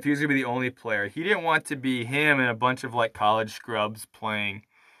wondering if he was going to be the only player. He didn't want to be him and a bunch of like college scrubs playing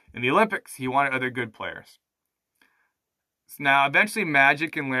in the Olympics. He wanted other good players. Now, eventually,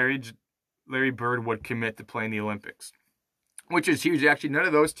 Magic and Larry Bird would commit to playing the Olympics, which is huge. Actually, none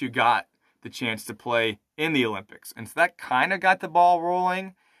of those two got the chance to play in the Olympics. And so that kind of got the ball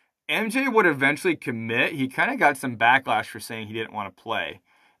rolling. MJ would eventually commit. He kind of got some backlash for saying he didn't want to play.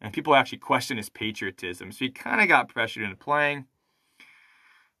 And people actually questioned his patriotism. So he kind of got pressured into playing.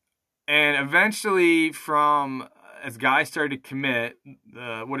 And eventually, as guys started to commit,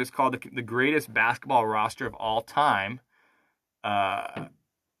 what is called the greatest basketball roster of all time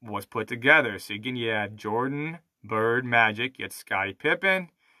was put together. So again, you had Jordan, Bird, Magic. You had Scottie Pippen.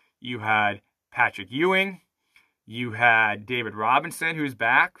 You had Patrick Ewing. You had David Robinson, who's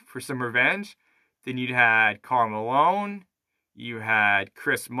back for some revenge. Then you had Karl Malone. You had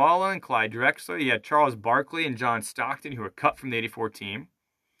Chris Mullin, Clyde Drexler. You had Charles Barkley and John Stockton, who were cut from the '84 team.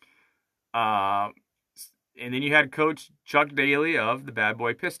 And then you had Coach Chuck Daly of the Bad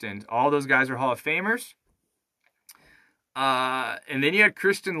Boy Pistons. All those guys are Hall of Famers. And then you had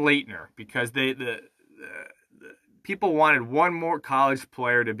Christian Laettner, because the people wanted one more college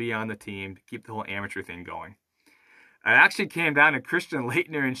player to be on the team to keep the whole amateur thing going. It actually came down to Christian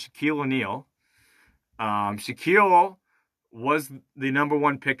Laettner and Shaquille O'Neal. Shaquille was the number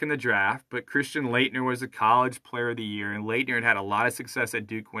one pick in the draft, but Christian Laettner was a college player of the year, and Laettner had a lot of success at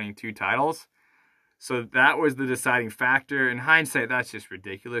Duke, winning 2 titles. So that was the deciding factor. In hindsight, that's just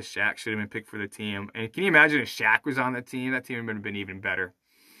ridiculous. Shaq should have been picked for the team. And can you imagine if Shaq was on the team? That team would have been even better.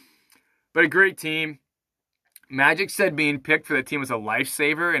 But a great team. Magic said being picked for the team was a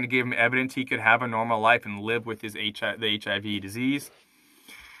lifesaver, and it gave him evidence he could have a normal life and live with the HIV disease.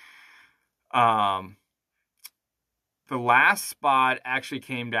 The last spot actually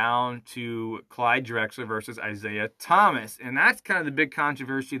came down to Clyde Drexler versus Isaiah Thomas, and that's kind of the big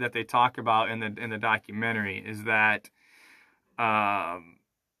controversy that they talk about in the documentary, is that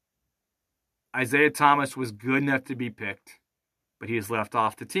Isaiah Thomas was good enough to be picked, but he was left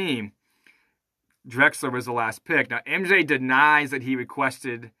off the team. Drexler was the last pick. Now, MJ denies that he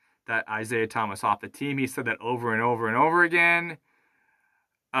requested that Isaiah Thomas off the team. He said that over and over and over again.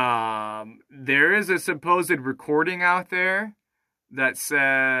 There is a supposed recording out there that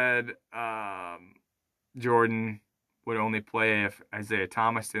said Jordan would only play if Isaiah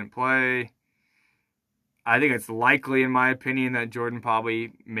Thomas didn't play. I think it's likely, in my opinion, that Jordan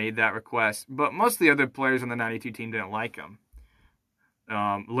probably made that request. But most of the other players on the 92 team didn't like him.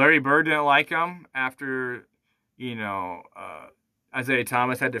 Larry Bird didn't like him after, Isaiah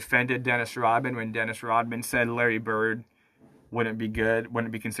Thomas had defended Dennis Rodman when Dennis Rodman said Larry Bird wouldn't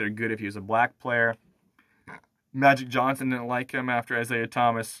be considered good if he was a black player. Magic Johnson didn't like him after Isaiah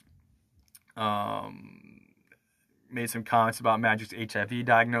Thomas made some comments about Magic's HIV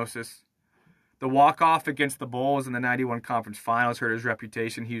diagnosis. The walk-off against the Bulls in the 91 conference finals hurt his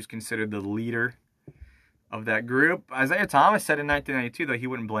reputation. He was considered the leader of that group. Isaiah Thomas said in 1992, though, he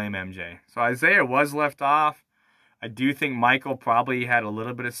wouldn't blame MJ. So Isaiah was left off. I do think Michael probably had a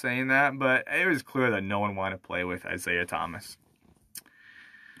little bit of say in that, but it was clear that no one wanted to play with Isaiah Thomas.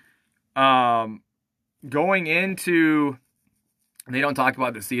 Going into, they don't talk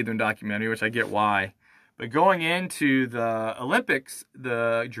about this either in documentary, which I get why, but going into the Olympics,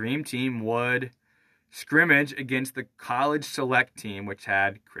 the Dream Team would scrimmage against the college select team, which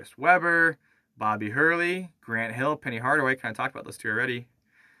had Chris Webber, Bobby Hurley, Grant Hill, Penny Hardaway, kind of talked about those two already,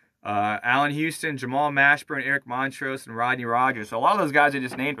 Allen Houston, Jamal Mashburn, Eric Montrose, and Rodney Rogers. So a lot of those guys I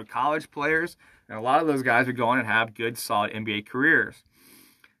just named were college players, and a lot of those guys would go on and have good, solid NBA careers.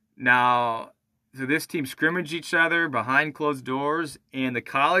 Now, so this team scrimmaged each other behind closed doors, and the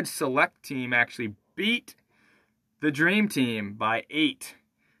college select team actually beat the Dream Team by 8.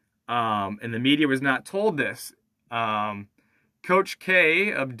 And the media was not told this. Coach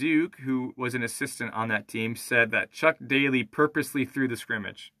K of Duke, who was an assistant on that team, said that Chuck Daly purposely threw the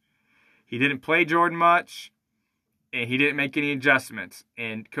scrimmage. He didn't play Jordan much, and he didn't make any adjustments.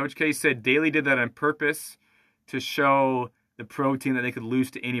 And Coach K said Daly did that on purpose to show the pro team that they could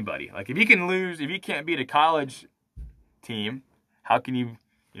lose to anybody. Like, if you can't beat a college team, how can you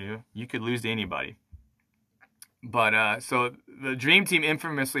could lose to anybody. But, so the Dream Team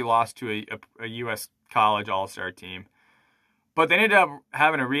infamously lost to a U.S. college all-star team. But they ended up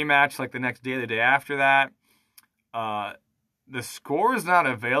having a rematch like the next day or the day after that. The score is not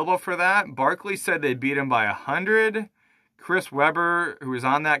available for that. Barkley said they beat him by 100. Chris Webber, who was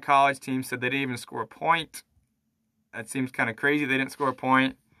on that college team, said they didn't even score a point. That seems kind of crazy they didn't score a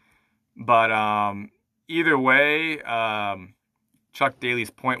point. But either way, Chuck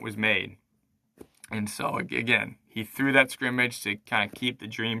Daly's point was made. And so, again, he threw that scrimmage to kind of keep the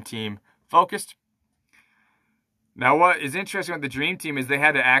Dream Team focused. Now, what is interesting with the Dream Team is they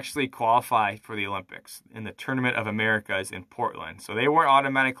had to actually qualify for the Olympics in the Tournament of Americas in Portland. So they weren't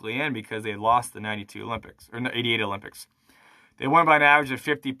automatically in because they had lost the 92 Olympics, or the 88 Olympics. They won by an average of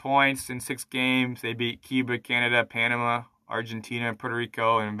 50 points in 6 games. They beat Cuba, Canada, Panama, Argentina, Puerto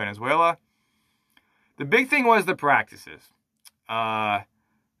Rico, and Venezuela. The big thing was the practices.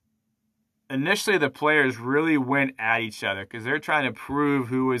 Initially, the players really went at each other because they're trying to prove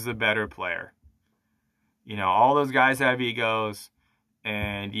who was the better player. All those guys have egos,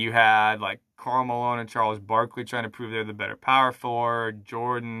 and you had like Karl Malone and Charles Barkley trying to prove they're the better power forward,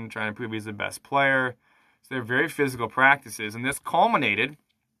 Jordan trying to prove he's the best player. So they're very physical practices, and this culminated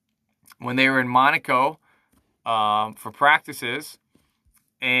when they were in Monaco for practices,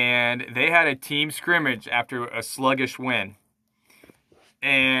 and they had a team scrimmage after a sluggish win.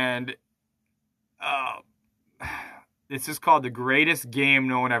 And this is called the greatest game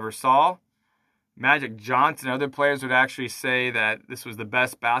no one ever saw. Magic Johnson and other players would actually say that this was the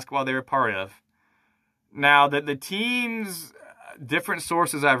best basketball they were part of. Now, the teams, different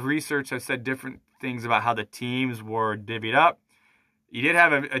sources I've researched have said different things about how the teams were divvied up. You did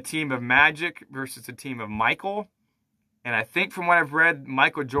have a team of Magic versus a team of Michael. And I think from what I've read,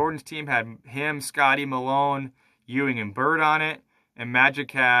 Michael Jordan's team had him, Scotty, Malone, Ewing and Bird on it. And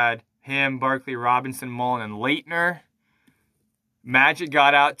Magic had him, Barkley, Robinson, Mullen, and Leitner. Magic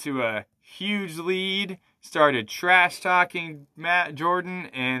got out to a huge lead, started trash-talking Jordan,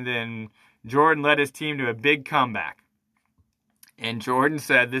 and then Jordan led his team to a big comeback. And Jordan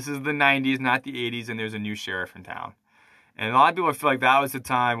said, this is the 90s, not the 80s, and there's a new sheriff in town. And a lot of people feel like that was the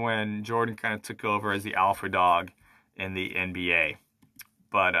time when Jordan kind of took over as the alpha dog in the NBA.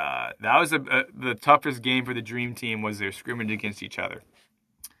 But that was the toughest game for the Dream Team, was their scrimmage against each other.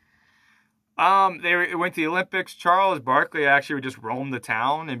 They went to the Olympics. Charles Barkley actually would just roam the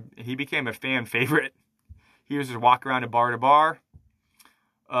town, and he became a fan favorite. He was just walk around to bar.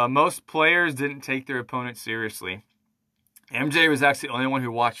 Most players didn't take their opponents seriously. MJ was actually the only one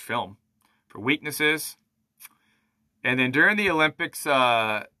who watched film for weaknesses. And then during the Olympics,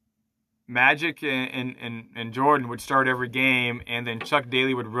 Magic and Jordan would start every game, and then Chuck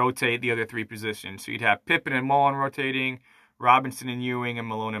Daly would rotate the other three positions. So you'd have Pippen and Mullen rotating, Robinson and Ewing, and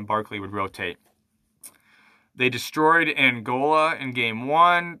Malone and Barkley would rotate. They destroyed Angola in Game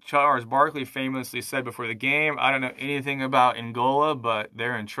 1. Charles Barkley famously said before the game, I don't know anything about Angola, but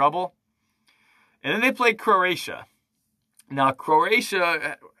they're in trouble. And then they played Croatia. Now,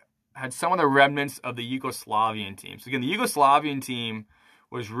 Croatia had some of the remnants of the Yugoslavian team. So again, the Yugoslavian team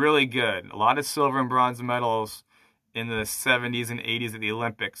was really good. A lot of silver and bronze medals in the 70s and 80s at the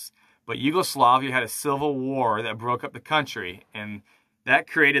Olympics. But Yugoslavia had a civil war that broke up the country, and that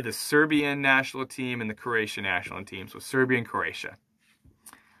created the Serbian national team and the Croatian national team. So Serbia and Croatia.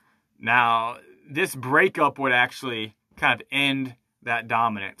 Now, this breakup would actually kind of end that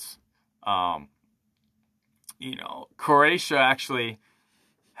dominance. Croatia actually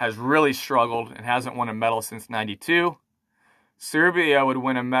has really struggled and hasn't won a medal since 92. Serbia would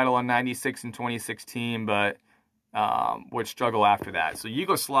win a medal in 96 and 2016, but would struggle after that. So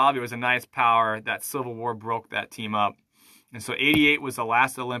Yugoslavia was a nice power. That civil war broke that team up. And so 88 was the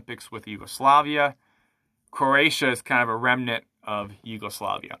last Olympics with Yugoslavia. Croatia is kind of a remnant of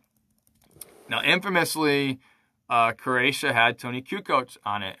Yugoslavia. Now, infamously, Croatia had Toni Kukoc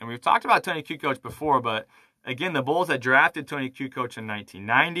on it. And we've talked about Toni Kukoc before, but again, the Bulls had drafted Toni Kukoc in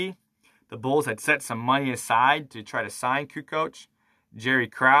 1990. The Bulls had set some money aside to try to sign Kukoc. Jerry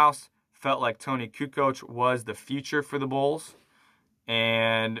Krause felt like Toni Kukoc was the future for the Bulls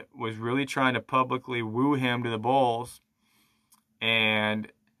and was really trying to publicly woo him to the Bulls.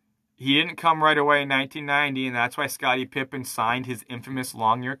 And he didn't come right away in 1990, and that's why Scottie Pippen signed his infamous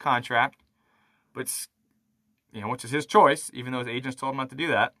long-year contract. But, which is his choice, even though his agents told him not to do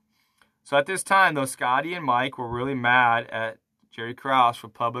that. So at this time, though, Scottie and Mike were really mad at Jerry Krause for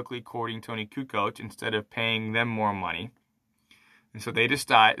publicly courting Toni Kukoc instead of paying them more money. And so they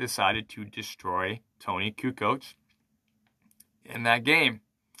decided to destroy Toni Kukoc in that game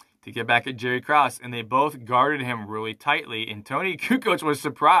to get back at Jerry Krause. And they both guarded him really tightly. And Toni Kukoc was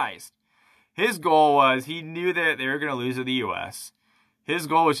surprised. His goal was, he knew that they were going to lose to the U.S. His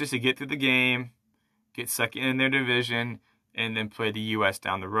goal was just to get through the game, get second in their division, and then play the U.S.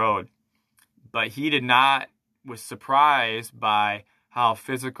 down the road. But he was surprised by how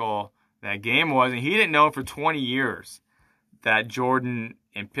physical that game was. And he didn't know for 20 years that Jordan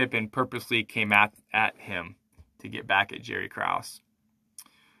and Pippen purposely came at him to get back at Jerry Krause.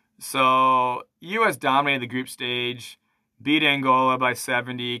 So, U.S. dominated the group stage, beat Angola by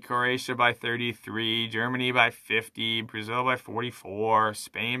 70, Croatia by 33, Germany by 50, Brazil by 44,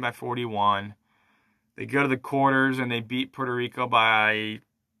 Spain by 41. They go to the quarters and they beat Puerto Rico by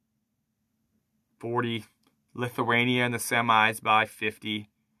 40, Lithuania in the semis by 50.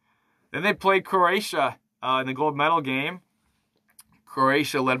 Then they played Croatia in the gold medal game.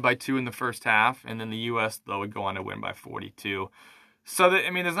 Croatia led by 2 in the first half, and then the U.S., though, would go on to win by 42. So,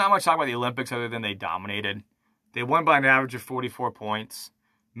 there's not much talk about the Olympics other than they dominated. They won by an average of 44 points.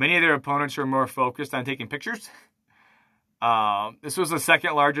 Many of their opponents were more focused on taking pictures. This was the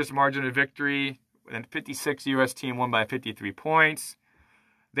second largest margin of victory, and 56 U.S. team won by 53 points.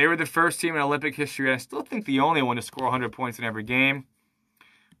 They were the first team in Olympic history, and I still think the only one to score 100 points in every game.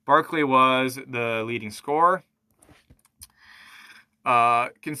 Barkley was the leading scorer.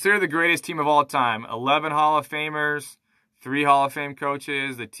 Considered the greatest team of all time. 11 Hall of Famers, 3 Hall of Fame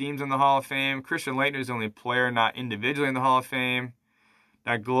coaches, the team's in the Hall of Fame. Christian Laettner is the only player not individually in the Hall of Fame.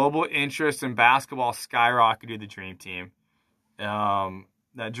 Now, global interest in basketball skyrocketed the Dream Team.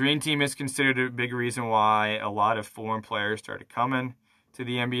 That Dream Team is considered a big reason why a lot of foreign players started coming to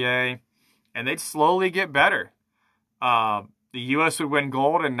the NBA. And they'd slowly get better. The U.S. would win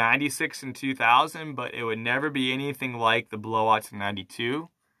gold in 96 and 2000, but it would never be anything like the blowouts in 92.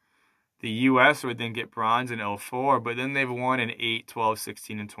 The U.S. would then get bronze in 04, but then they've won in 8, 12,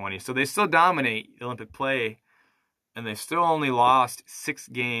 16, and 20. So they still dominate Olympic play, and they still only lost 6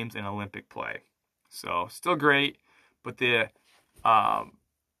 games in Olympic play. So still great, but the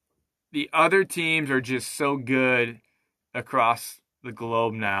other teams are just so good across the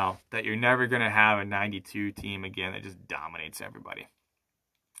globe now that you're never going to have a 92 team again that just dominates everybody.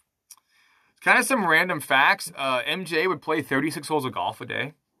 Kind of some random facts. MJ would play 36 holes of golf a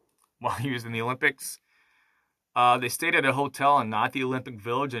day while he was in the Olympics. They stayed at a hotel and not the Olympic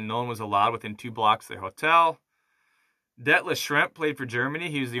Village, and no one was allowed within 2 blocks of their hotel. Detlef Schrempf played for Germany.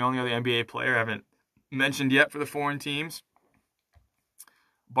 He was the only other NBA player I haven't mentioned yet for the foreign teams.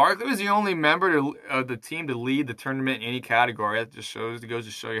 Barkley was the only member of the team to lead the tournament in any category. That just goes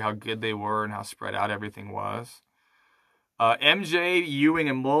to show you how good they were and how spread out everything was. MJ, Ewing,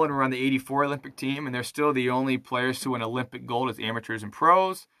 and Mullen were on the 84 Olympic team, and they're still the only players to win Olympic gold as amateurs and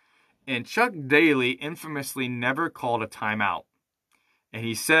pros. And Chuck Daly infamously never called a timeout. And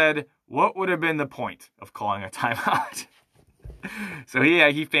he said, what would have been the point of calling a timeout? So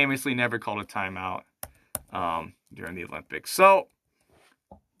he famously never called a timeout during the Olympics. So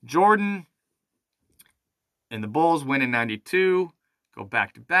Jordan and the Bulls win in 92, go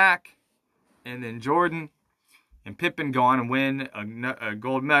back-to-back, and then Jordan and Pippen go on and win a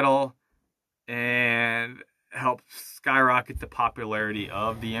gold medal and help skyrocket the popularity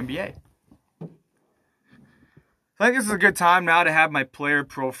of the NBA. I think this is a good time now to have my player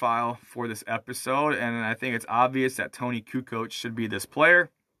profile for this episode, and I think it's obvious that Toni Kukoc should be this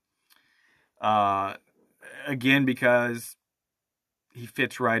player. Again, because he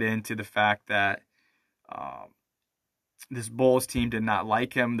fits right into the fact that this Bulls team did not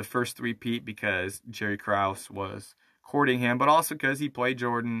like him the first three-peat because Jerry Krause was courting him, but also because he played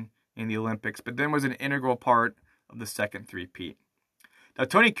Jordan in the Olympics, but then was an integral part of the second three-peat. Now,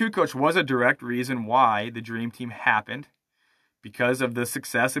 Toni Kukoc was a direct reason why the Dream Team happened, because of the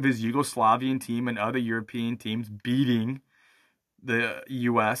success of his Yugoslavian team and other European teams beating the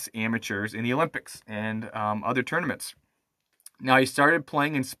U.S. amateurs in the Olympics and other tournaments. Now, he started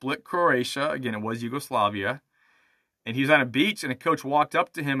playing in Split, Croatia. Again, it was Yugoslavia. And he was on a beach, and a coach walked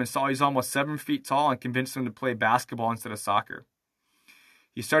up to him and saw he's almost 7 feet tall and convinced him to play basketball instead of soccer.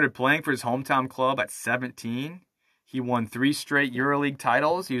 He started playing for his hometown club at 17. He won 3 straight EuroLeague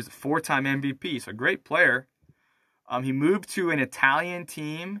titles. He was a 4-time MVP, so a great player. He moved to an Italian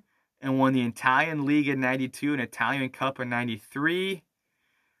team and won the Italian League in 92 and Italian Cup in 93.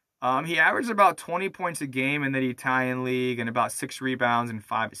 He averaged about 20 points a game in the Italian League and about 6 rebounds and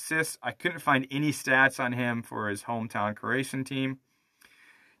 5 assists. I couldn't find any stats on him for his hometown Croatian team.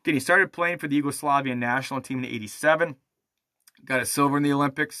 Again, he started playing for the Yugoslavian national team in 87. Got a silver in the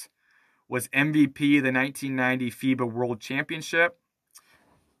Olympics. Was MVP of the 1990 FIBA World Championship.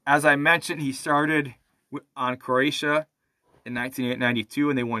 As I mentioned, he started on Croatia in 1992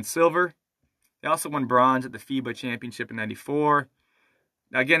 and they won silver. They also won bronze at the FIBA Championship in 94.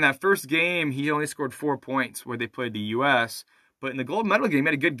 Now, again, that first game, he only scored 4 points where they played the U.S., but in the gold medal game, he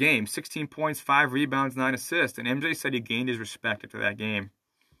had a good game. 16 points, 5 rebounds, 9 assists, and MJ said he gained his respect after that game.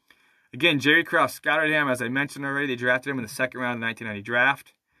 Again, Jerry Krause scouted him. As I mentioned already, they drafted him in the second round of the 1990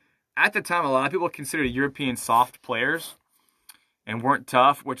 draft. At the time, a lot of people considered European soft players and weren't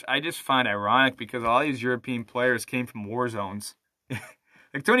tough, which I just find ironic because all these European players came from war zones.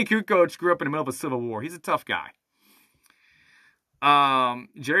 Like Toni Kukoc grew up in the middle of a civil war. He's a tough guy.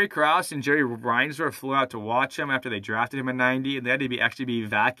 Jerry Krause and Jerry Reinsdorf flew out to watch him after they drafted him in 90, and they had to actually be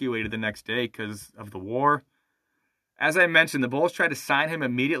evacuated the next day because of the war. As I mentioned, the Bulls tried to sign him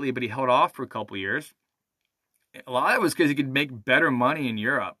immediately, but he held off for a couple years. A lot of it was because he could make better money in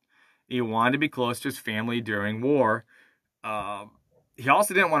Europe. He wanted to be close to his family during war. He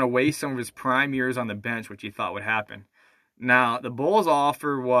also didn't want to waste some of his prime years on the bench, which he thought would happen. Now, the Bulls'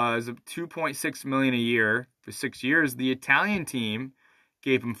 offer was $2.6 million a year for 6 years. The Italian team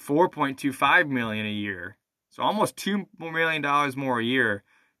gave him $4.25 million a year, so almost $2 million more a year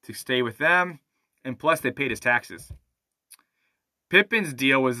to stay with them, and plus they paid his taxes. Pippen's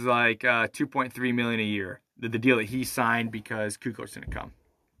deal was like $2.3 million a year, the deal that he signed because Kukoc didn't come.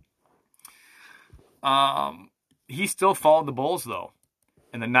 He still followed the Bulls, though.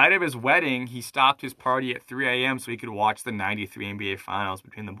 And the night of his wedding, he stopped his party at 3 a.m. so he could watch the 93 NBA Finals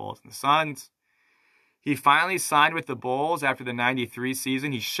between the Bulls and the Suns. He finally signed with the Bulls after the 93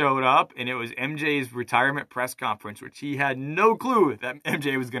 season. He showed up, and it was MJ's retirement press conference, which he had no clue that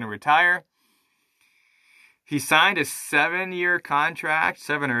MJ was going to retire. He signed a 7-year contract,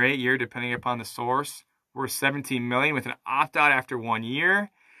 7 or 8 year, depending upon the source, worth $17 million with an opt-out after 1 year.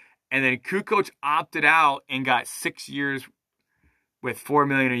 And then Kukoc opted out and got 6 years with $4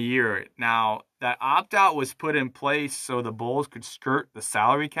 million a year. Now, that opt-out was put in place so the Bulls could skirt the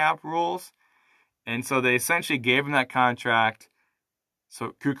salary cap rules And so they essentially gave him that contract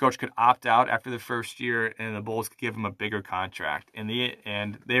so Kukoc could opt out after the first year, and the Bulls could give him a bigger contract. And they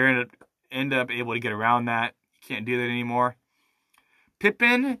ended up able to get around that. You can't do that anymore.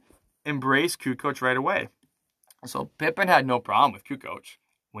 Pippen embraced Kukoc right away. So Pippen had no problem with Kukoc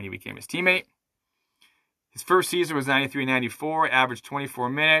when he became his teammate. His first season was 93-94, averaged 24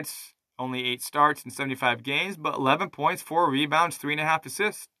 minutes, only 8 starts in 75 games, but 11 points, 4 rebounds, 3.5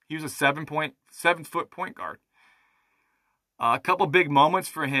 assists. He was a 7-foot point guard. A couple big moments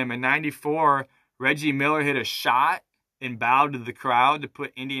for him. In 94, Reggie Miller hit a shot and bowed to the crowd to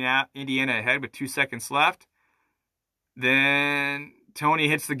put Indiana ahead with 2 seconds left. Then Tony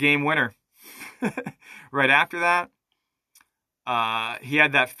hits the game winner. Right after that, he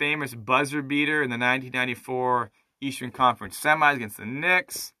had that famous buzzer beater in the 1994 Eastern Conference Semis against the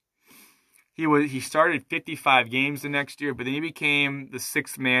Knicks. He started 55 games the next year, but then he became the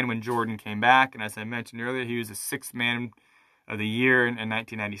 6th man when Jordan came back. And as I mentioned earlier, he was the 6th man of the year in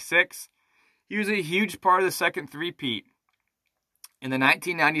 1996. He was a huge part of the second three-peat. In the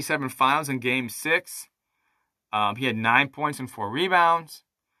 1997 Finals in Game 6, he had 9 points and 4 rebounds.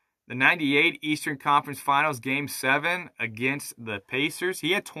 The 98 Eastern Conference Finals Game 7 against the Pacers,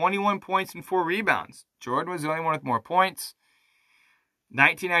 he had 21 points and 4 rebounds. Jordan was the only one with more points.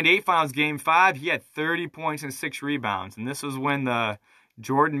 1998 Finals Game 5, he had 30 points and 6 rebounds. And this was when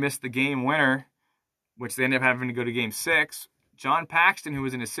Jordan missed the game winner, which they ended up having to go to Game 6. John Paxton, who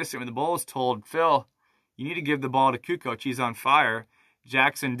was an assistant with the Bulls, told Phil, "You need to give the ball to Kukoc. He's on fire."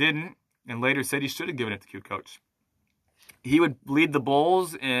 Jackson didn't, and later said he should have given it to Kukoc. He would lead the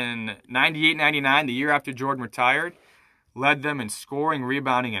Bulls in 98-99, the year after Jordan retired. Led them in scoring,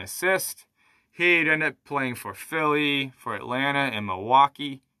 rebounding, and assists. He'd end up playing for Philly, for Atlanta, and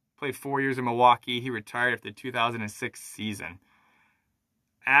Milwaukee. Played 4 years in Milwaukee. He retired after the 2006 season.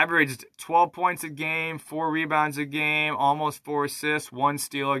 Averaged 12 points a game, 4 rebounds a game, almost 4 assists, 1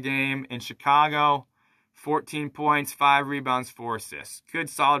 steal a game. In Chicago, 14 points, 5 rebounds, 4 assists. Good,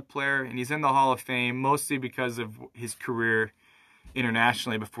 solid player, and he's in the Hall of Fame mostly because of his career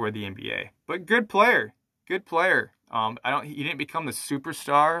internationally before the NBA. But good player, good player. He didn't become the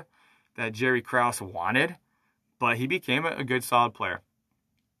superstar that Jerry Krause wanted, but he became a good, solid player.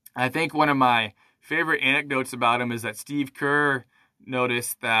 I think one of my favorite anecdotes about him is that Steve Kerr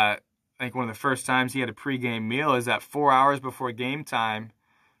noticed that I think one of the first times he had a pregame meal is that 4 hours before game time,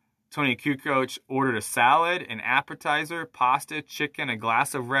 Tony Kukoc ordered a salad, an appetizer, pasta, chicken, a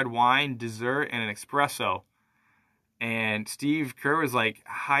glass of red wine, dessert, and an espresso. And Steve Kerr was like,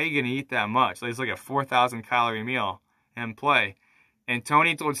 "How are you going to eat that much? It's like a 4,000 calorie meal and play." And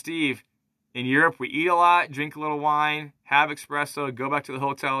Tony told Steve, "In Europe, we eat a lot, drink a little wine, have espresso, go back to the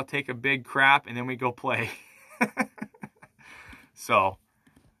hotel, take a big crap, and then we go play." So,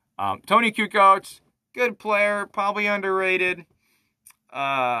 Tony Kukoc, good player, probably underrated.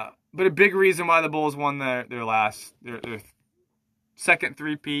 But a big reason why the Bulls won their second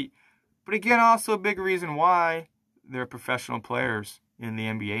three-peat. But again, also a big reason why they're professional players in the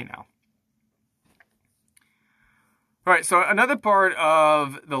NBA now. All right, so another part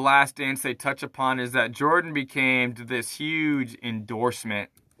of The Last Dance they touch upon is that Jordan became this huge endorsement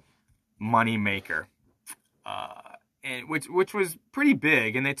moneymaker, and which was pretty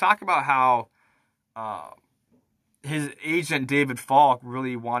big. And they talk about how his agent, David Falk,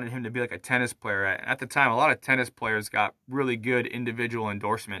 really wanted him to be like a tennis player. At the time, a lot of tennis players got really good individual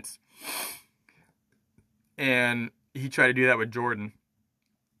endorsements. And he tried to do that with Jordan.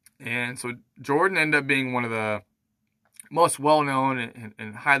 And so Jordan ended up being one of the most well-known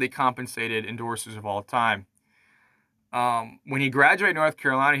and highly compensated endorsers of all time. When he graduated North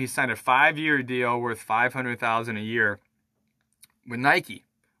Carolina, he signed a 5-year deal worth $500,000 a year with Nike,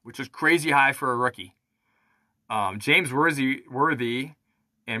 which was crazy high for a rookie. James Worthy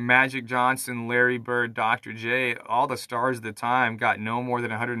and Magic Johnson, Larry Bird, Dr. J, all the stars at the time got no more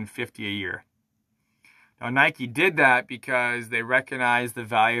than $150 a year. Now, Nike did that because they recognized the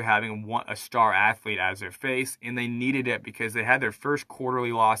value of having a star athlete as their face, and they needed it because they had their first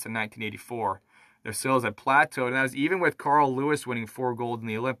quarterly loss in 1984. Their sales had plateaued, and that was even with Carl Lewis winning 4 gold in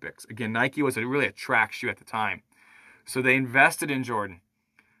the Olympics. Again, Nike was really a track shoe at the time. So they invested in Jordan.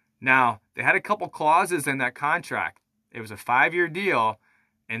 Now, they had a couple clauses in that contract. It was a 5-year deal,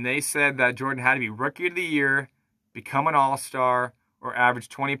 and they said that Jordan had to be Rookie of the Year, become an All-Star, or average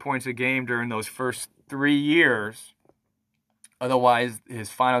 20 points a game during those first 3 years. Otherwise, his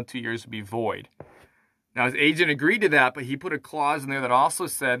final 2 years would be void. Now, his agent agreed to that, but he put a clause in there that also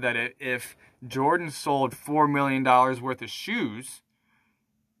said that if Jordan sold $4 million worth of shoes,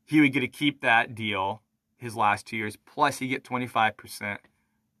 he would get to keep that deal his last 2 years, plus he'd get 25%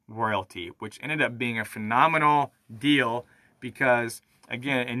 royalty, which ended up being a phenomenal deal because,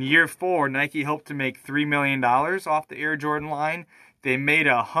 again, in year 4, Nike hoped to make $3 million off the Air Jordan line. They made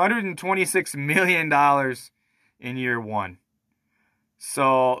 $126 million in year 1.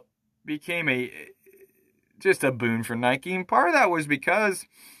 So became just a boon for Nike. And part of that was because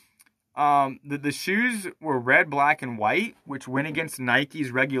the shoes were red, black, and white, which went against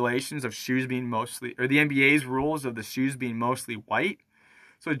Nike's regulations of shoes being mostly, or the NBA's rules of the shoes being mostly white.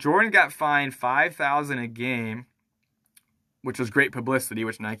 So Jordan got fined $5,000 a game, which was great publicity,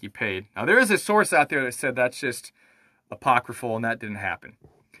 which Nike paid. Now, there is a source out there that said that's just apocryphal and that didn't happen.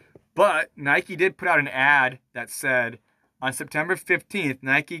 But Nike did put out an ad that said, on September 15th,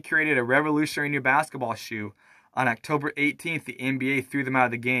 Nike created a revolutionary new basketball shoe. On October 18th, the NBA threw them out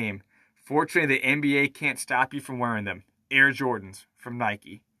of the game. Fortunately, the NBA can't stop you from wearing them. Air Jordans from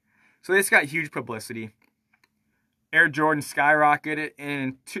Nike. So this got huge publicity. Air Jordan skyrocketed.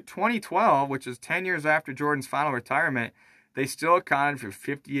 In 2012, which is 10 years after Jordan's final retirement, they still accounted for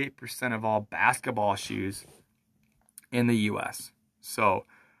 58% of all basketball shoes in the U.S. So,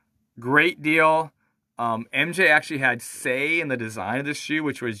 great deal. MJ actually had say in the design of the shoe,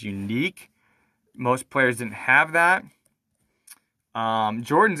 which was unique. Most players didn't have that.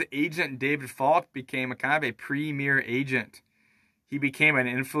 Jordan's agent, David Falk, became a kind of a premier agent. He became an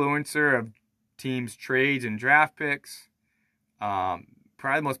influencer of teams' trades and draft picks. Probably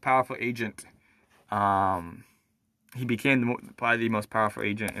the most powerful agent. He became probably the most powerful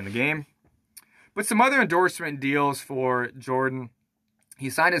agent in the game. But some other endorsement deals for Jordan. He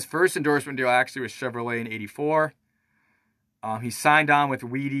signed his first endorsement deal actually with Chevrolet in '84. He signed on with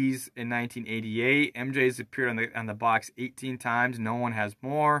Wheaties in 1988. MJ's appeared on the box 18 times. No one has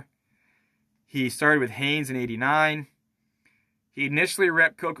more. He started with Hanes in '89. He initially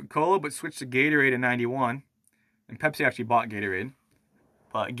repped Coca-Cola but switched to Gatorade in '91. And Pepsi actually bought Gatorade.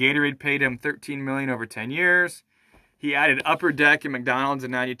 But Gatorade paid him $13 million over 10 years. He added Upper Deck and McDonald's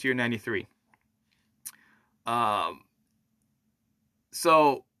in '92 and '93.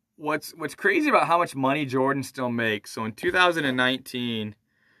 So what's crazy about how much money Jordan still makes? So in 2019,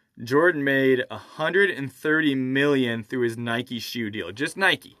 Jordan made $130 million through his Nike shoe deal. Just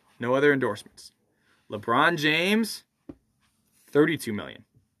Nike, no other endorsements. LeBron James, $32 million.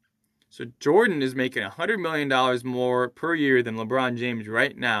 So Jordan is making $100 million more per year than LeBron James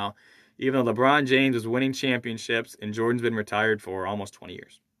right now, even though LeBron James is winning championships and Jordan's been retired for almost 20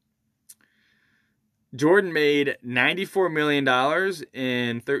 years. Jordan made $94 million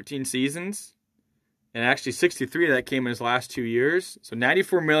in 13 seasons, and actually 63 of that came in his last 2 years. So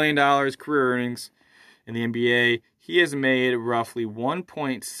 $94 million career earnings in the NBA. He has made roughly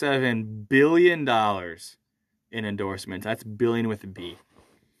 $1.7 billion in endorsements. That's billion with a B.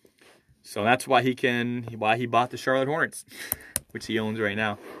 So that's why he bought the Charlotte Hornets, which he owns right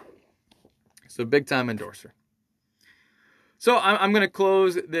now. So big time endorser. So I'm going to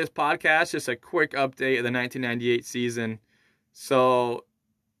close this podcast, just a quick update of the 1998 season. So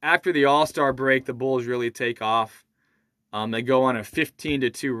after the All-Star break, the Bulls really take off. They go on a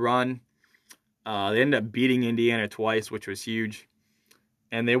 15-2 run. They end up beating Indiana twice, which was huge.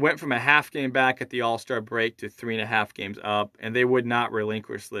 And they went from a half game back at the All-Star break to 3.5 games up. And they would not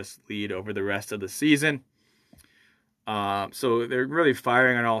relinquish this lead over the rest of the season. So they're really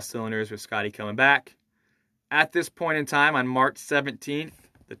firing on all cylinders with Scottie coming back. At this point in time, on March 17th,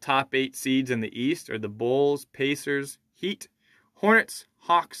 the top 8 seeds in the East are the Bulls, Pacers, Heat, Hornets,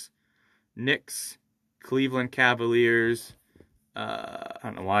 Hawks, Knicks, Cleveland Cavaliers. I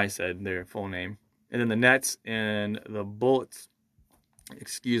don't know why I said their full name. And then the Nets and the Bullets,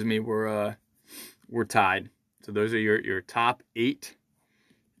 were tied. So those are your top 8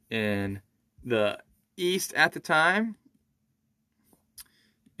 in the East at the time.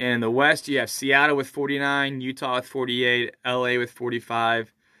 And in the West, you have Seattle with 49, Utah with 48, LA with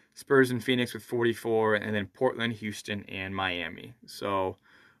 45, Spurs and Phoenix with 44, and then Portland, Houston, and Miami. So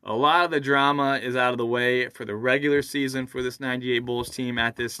a lot of the drama is out of the way for the regular season for this 98 Bulls team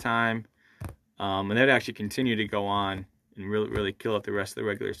at this time. And they'd actually continue to go on and really kill it the rest of the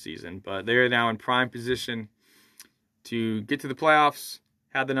regular season. But they're now in prime position to get to the playoffs,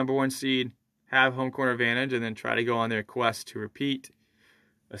 have the number 1 seed, have home court advantage, and then try to go on their quest to repeat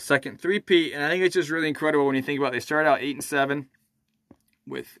a second three-peat. And I think it's just really incredible when you think about it. They started out 8-7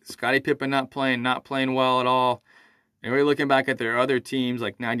 with Scottie Pippen not playing well at all. And we're looking back at their other teams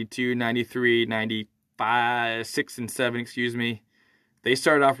like 92, 93, 95, 6-7, They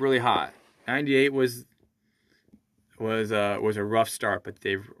started off really hot. 98 was a rough start, but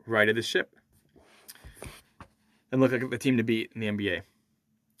they've righted the ship. And look like the team to beat in the NBA.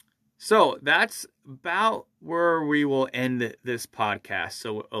 So that's about where we will end this podcast.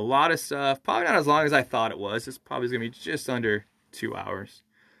 So a lot of stuff, probably not as long as I thought it was. It's probably going to be just under 2 hours.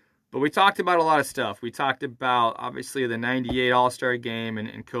 But we talked about a lot of stuff. We talked about, obviously, the 98 All-Star game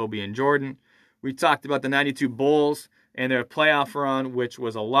and Kobe and Jordan. We talked about the 92 Bulls and their playoff run, which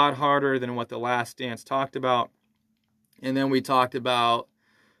was a lot harder than what The Last Dance talked about. And then we talked about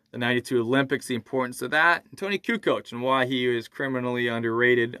the 92 Olympics, the importance of that, and Tony Kukoc and why he is criminally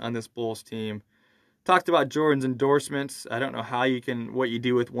underrated on this Bulls team. Talked about Jordan's endorsements. I don't know what you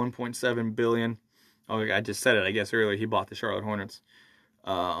do with $1.7 billion. Oh, I just said it, I guess, earlier. He bought the Charlotte Hornets.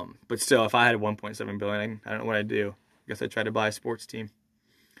 But still, if I had $1.7 billion, I don't know what I'd do. I guess I'd try to buy a sports team.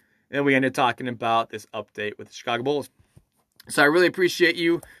 And then we ended talking about this update with the Chicago Bulls. So I really appreciate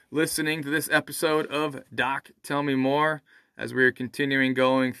you listening to this episode of Doc Tell Me More as we're continuing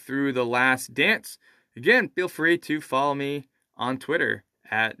going through The Last Dance. Again, feel free to follow me on Twitter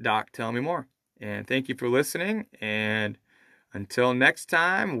at Doc Tell Me More. And thank you for listening. And until next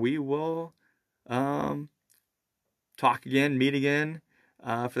time, we will talk again, meet again,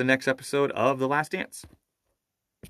 for the next episode of The Last Dance.